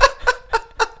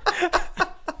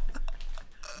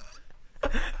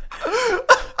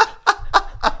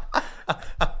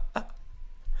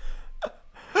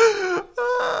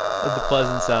 The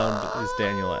pleasant sound is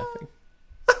Daniel laughing.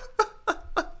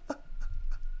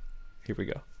 Here we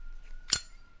go.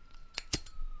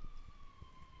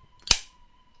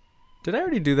 Did I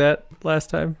already do that last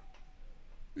time?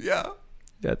 Yeah.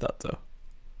 Yeah, I thought so.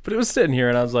 But it was sitting here,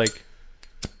 and I was like,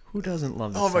 who doesn't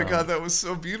love this Oh my sound? god, that was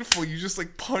so beautiful. You just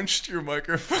like punched your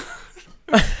microphone.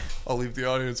 I'll leave the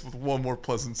audience with one more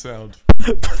pleasant sound.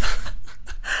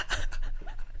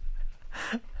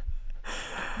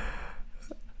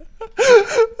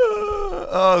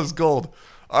 Oh, it was gold.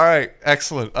 All right,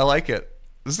 excellent. I like it.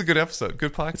 This is a good episode.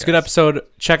 Good podcast. It's a good episode.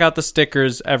 Check out the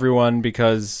stickers, everyone,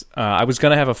 because I was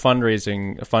gonna have a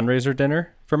fundraiser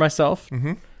dinner for myself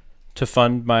to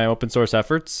fund my open source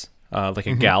efforts, like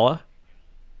a gala.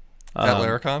 At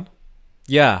Laracon?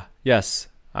 Yeah, yes,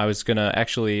 I was gonna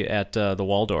actually at the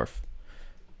Waldorf.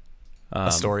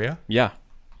 Astoria? Yeah,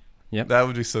 That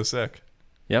would be so sick.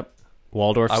 yep.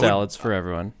 Waldorf I would- salads for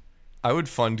everyone. I would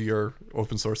fund your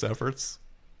open source efforts.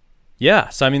 Yeah,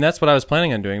 so I mean that's what I was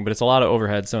planning on doing, but it's a lot of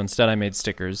overhead. So instead, I made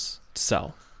stickers to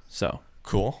sell. So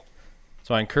Cool.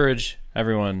 I encourage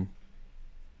everyone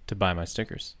to buy my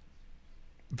stickers.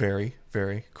 Very,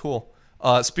 very cool.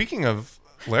 Speaking of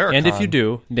Laracon. And if you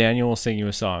do, Daniel will sing you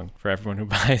a song for everyone who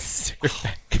buys the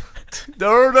sticker pack.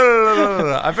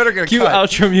 No. I better get a Cue cut.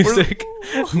 outro music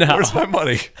now. Where's my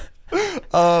money?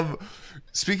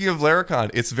 Speaking of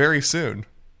Laracon, it's very soon.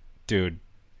 Dude,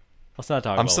 let's not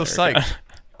talk I'm about so Laracon. psyched.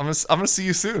 I'm gonna see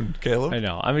you soon, Caleb. I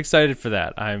know. I'm excited for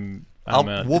that.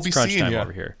 We'll it's be crunch seeing time ya.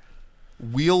 over here.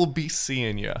 We'll be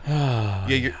seeing you. Yeah,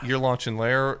 you're launching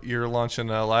You're launching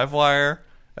Livewire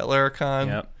at Laracon.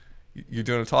 Yep. You're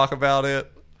doing a talk about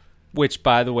it. Which,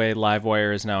 by the way,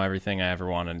 Livewire is now everything I ever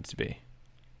wanted it to be.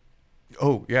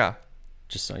 Oh yeah,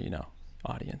 Just so you know,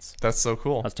 audience. that's so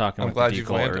cool. I was talking I'm with glad the you've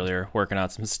Deagle landed. earlier, working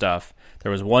out some stuff.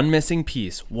 There was one missing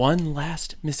piece, one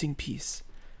last missing piece,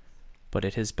 but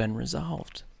it has been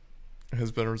resolved. It has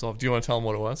been resolved. Do you want to tell them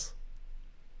what it was?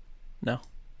 No.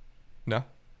 No.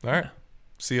 All right.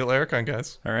 See you at Laracon,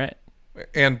 guys, All right.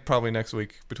 and probably next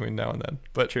week between now and then.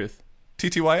 But Truth.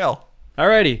 TTYL.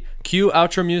 Alrighty. Cue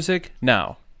outro music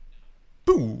now.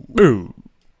 Boo. Boo.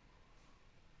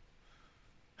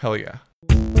 Hell yeah.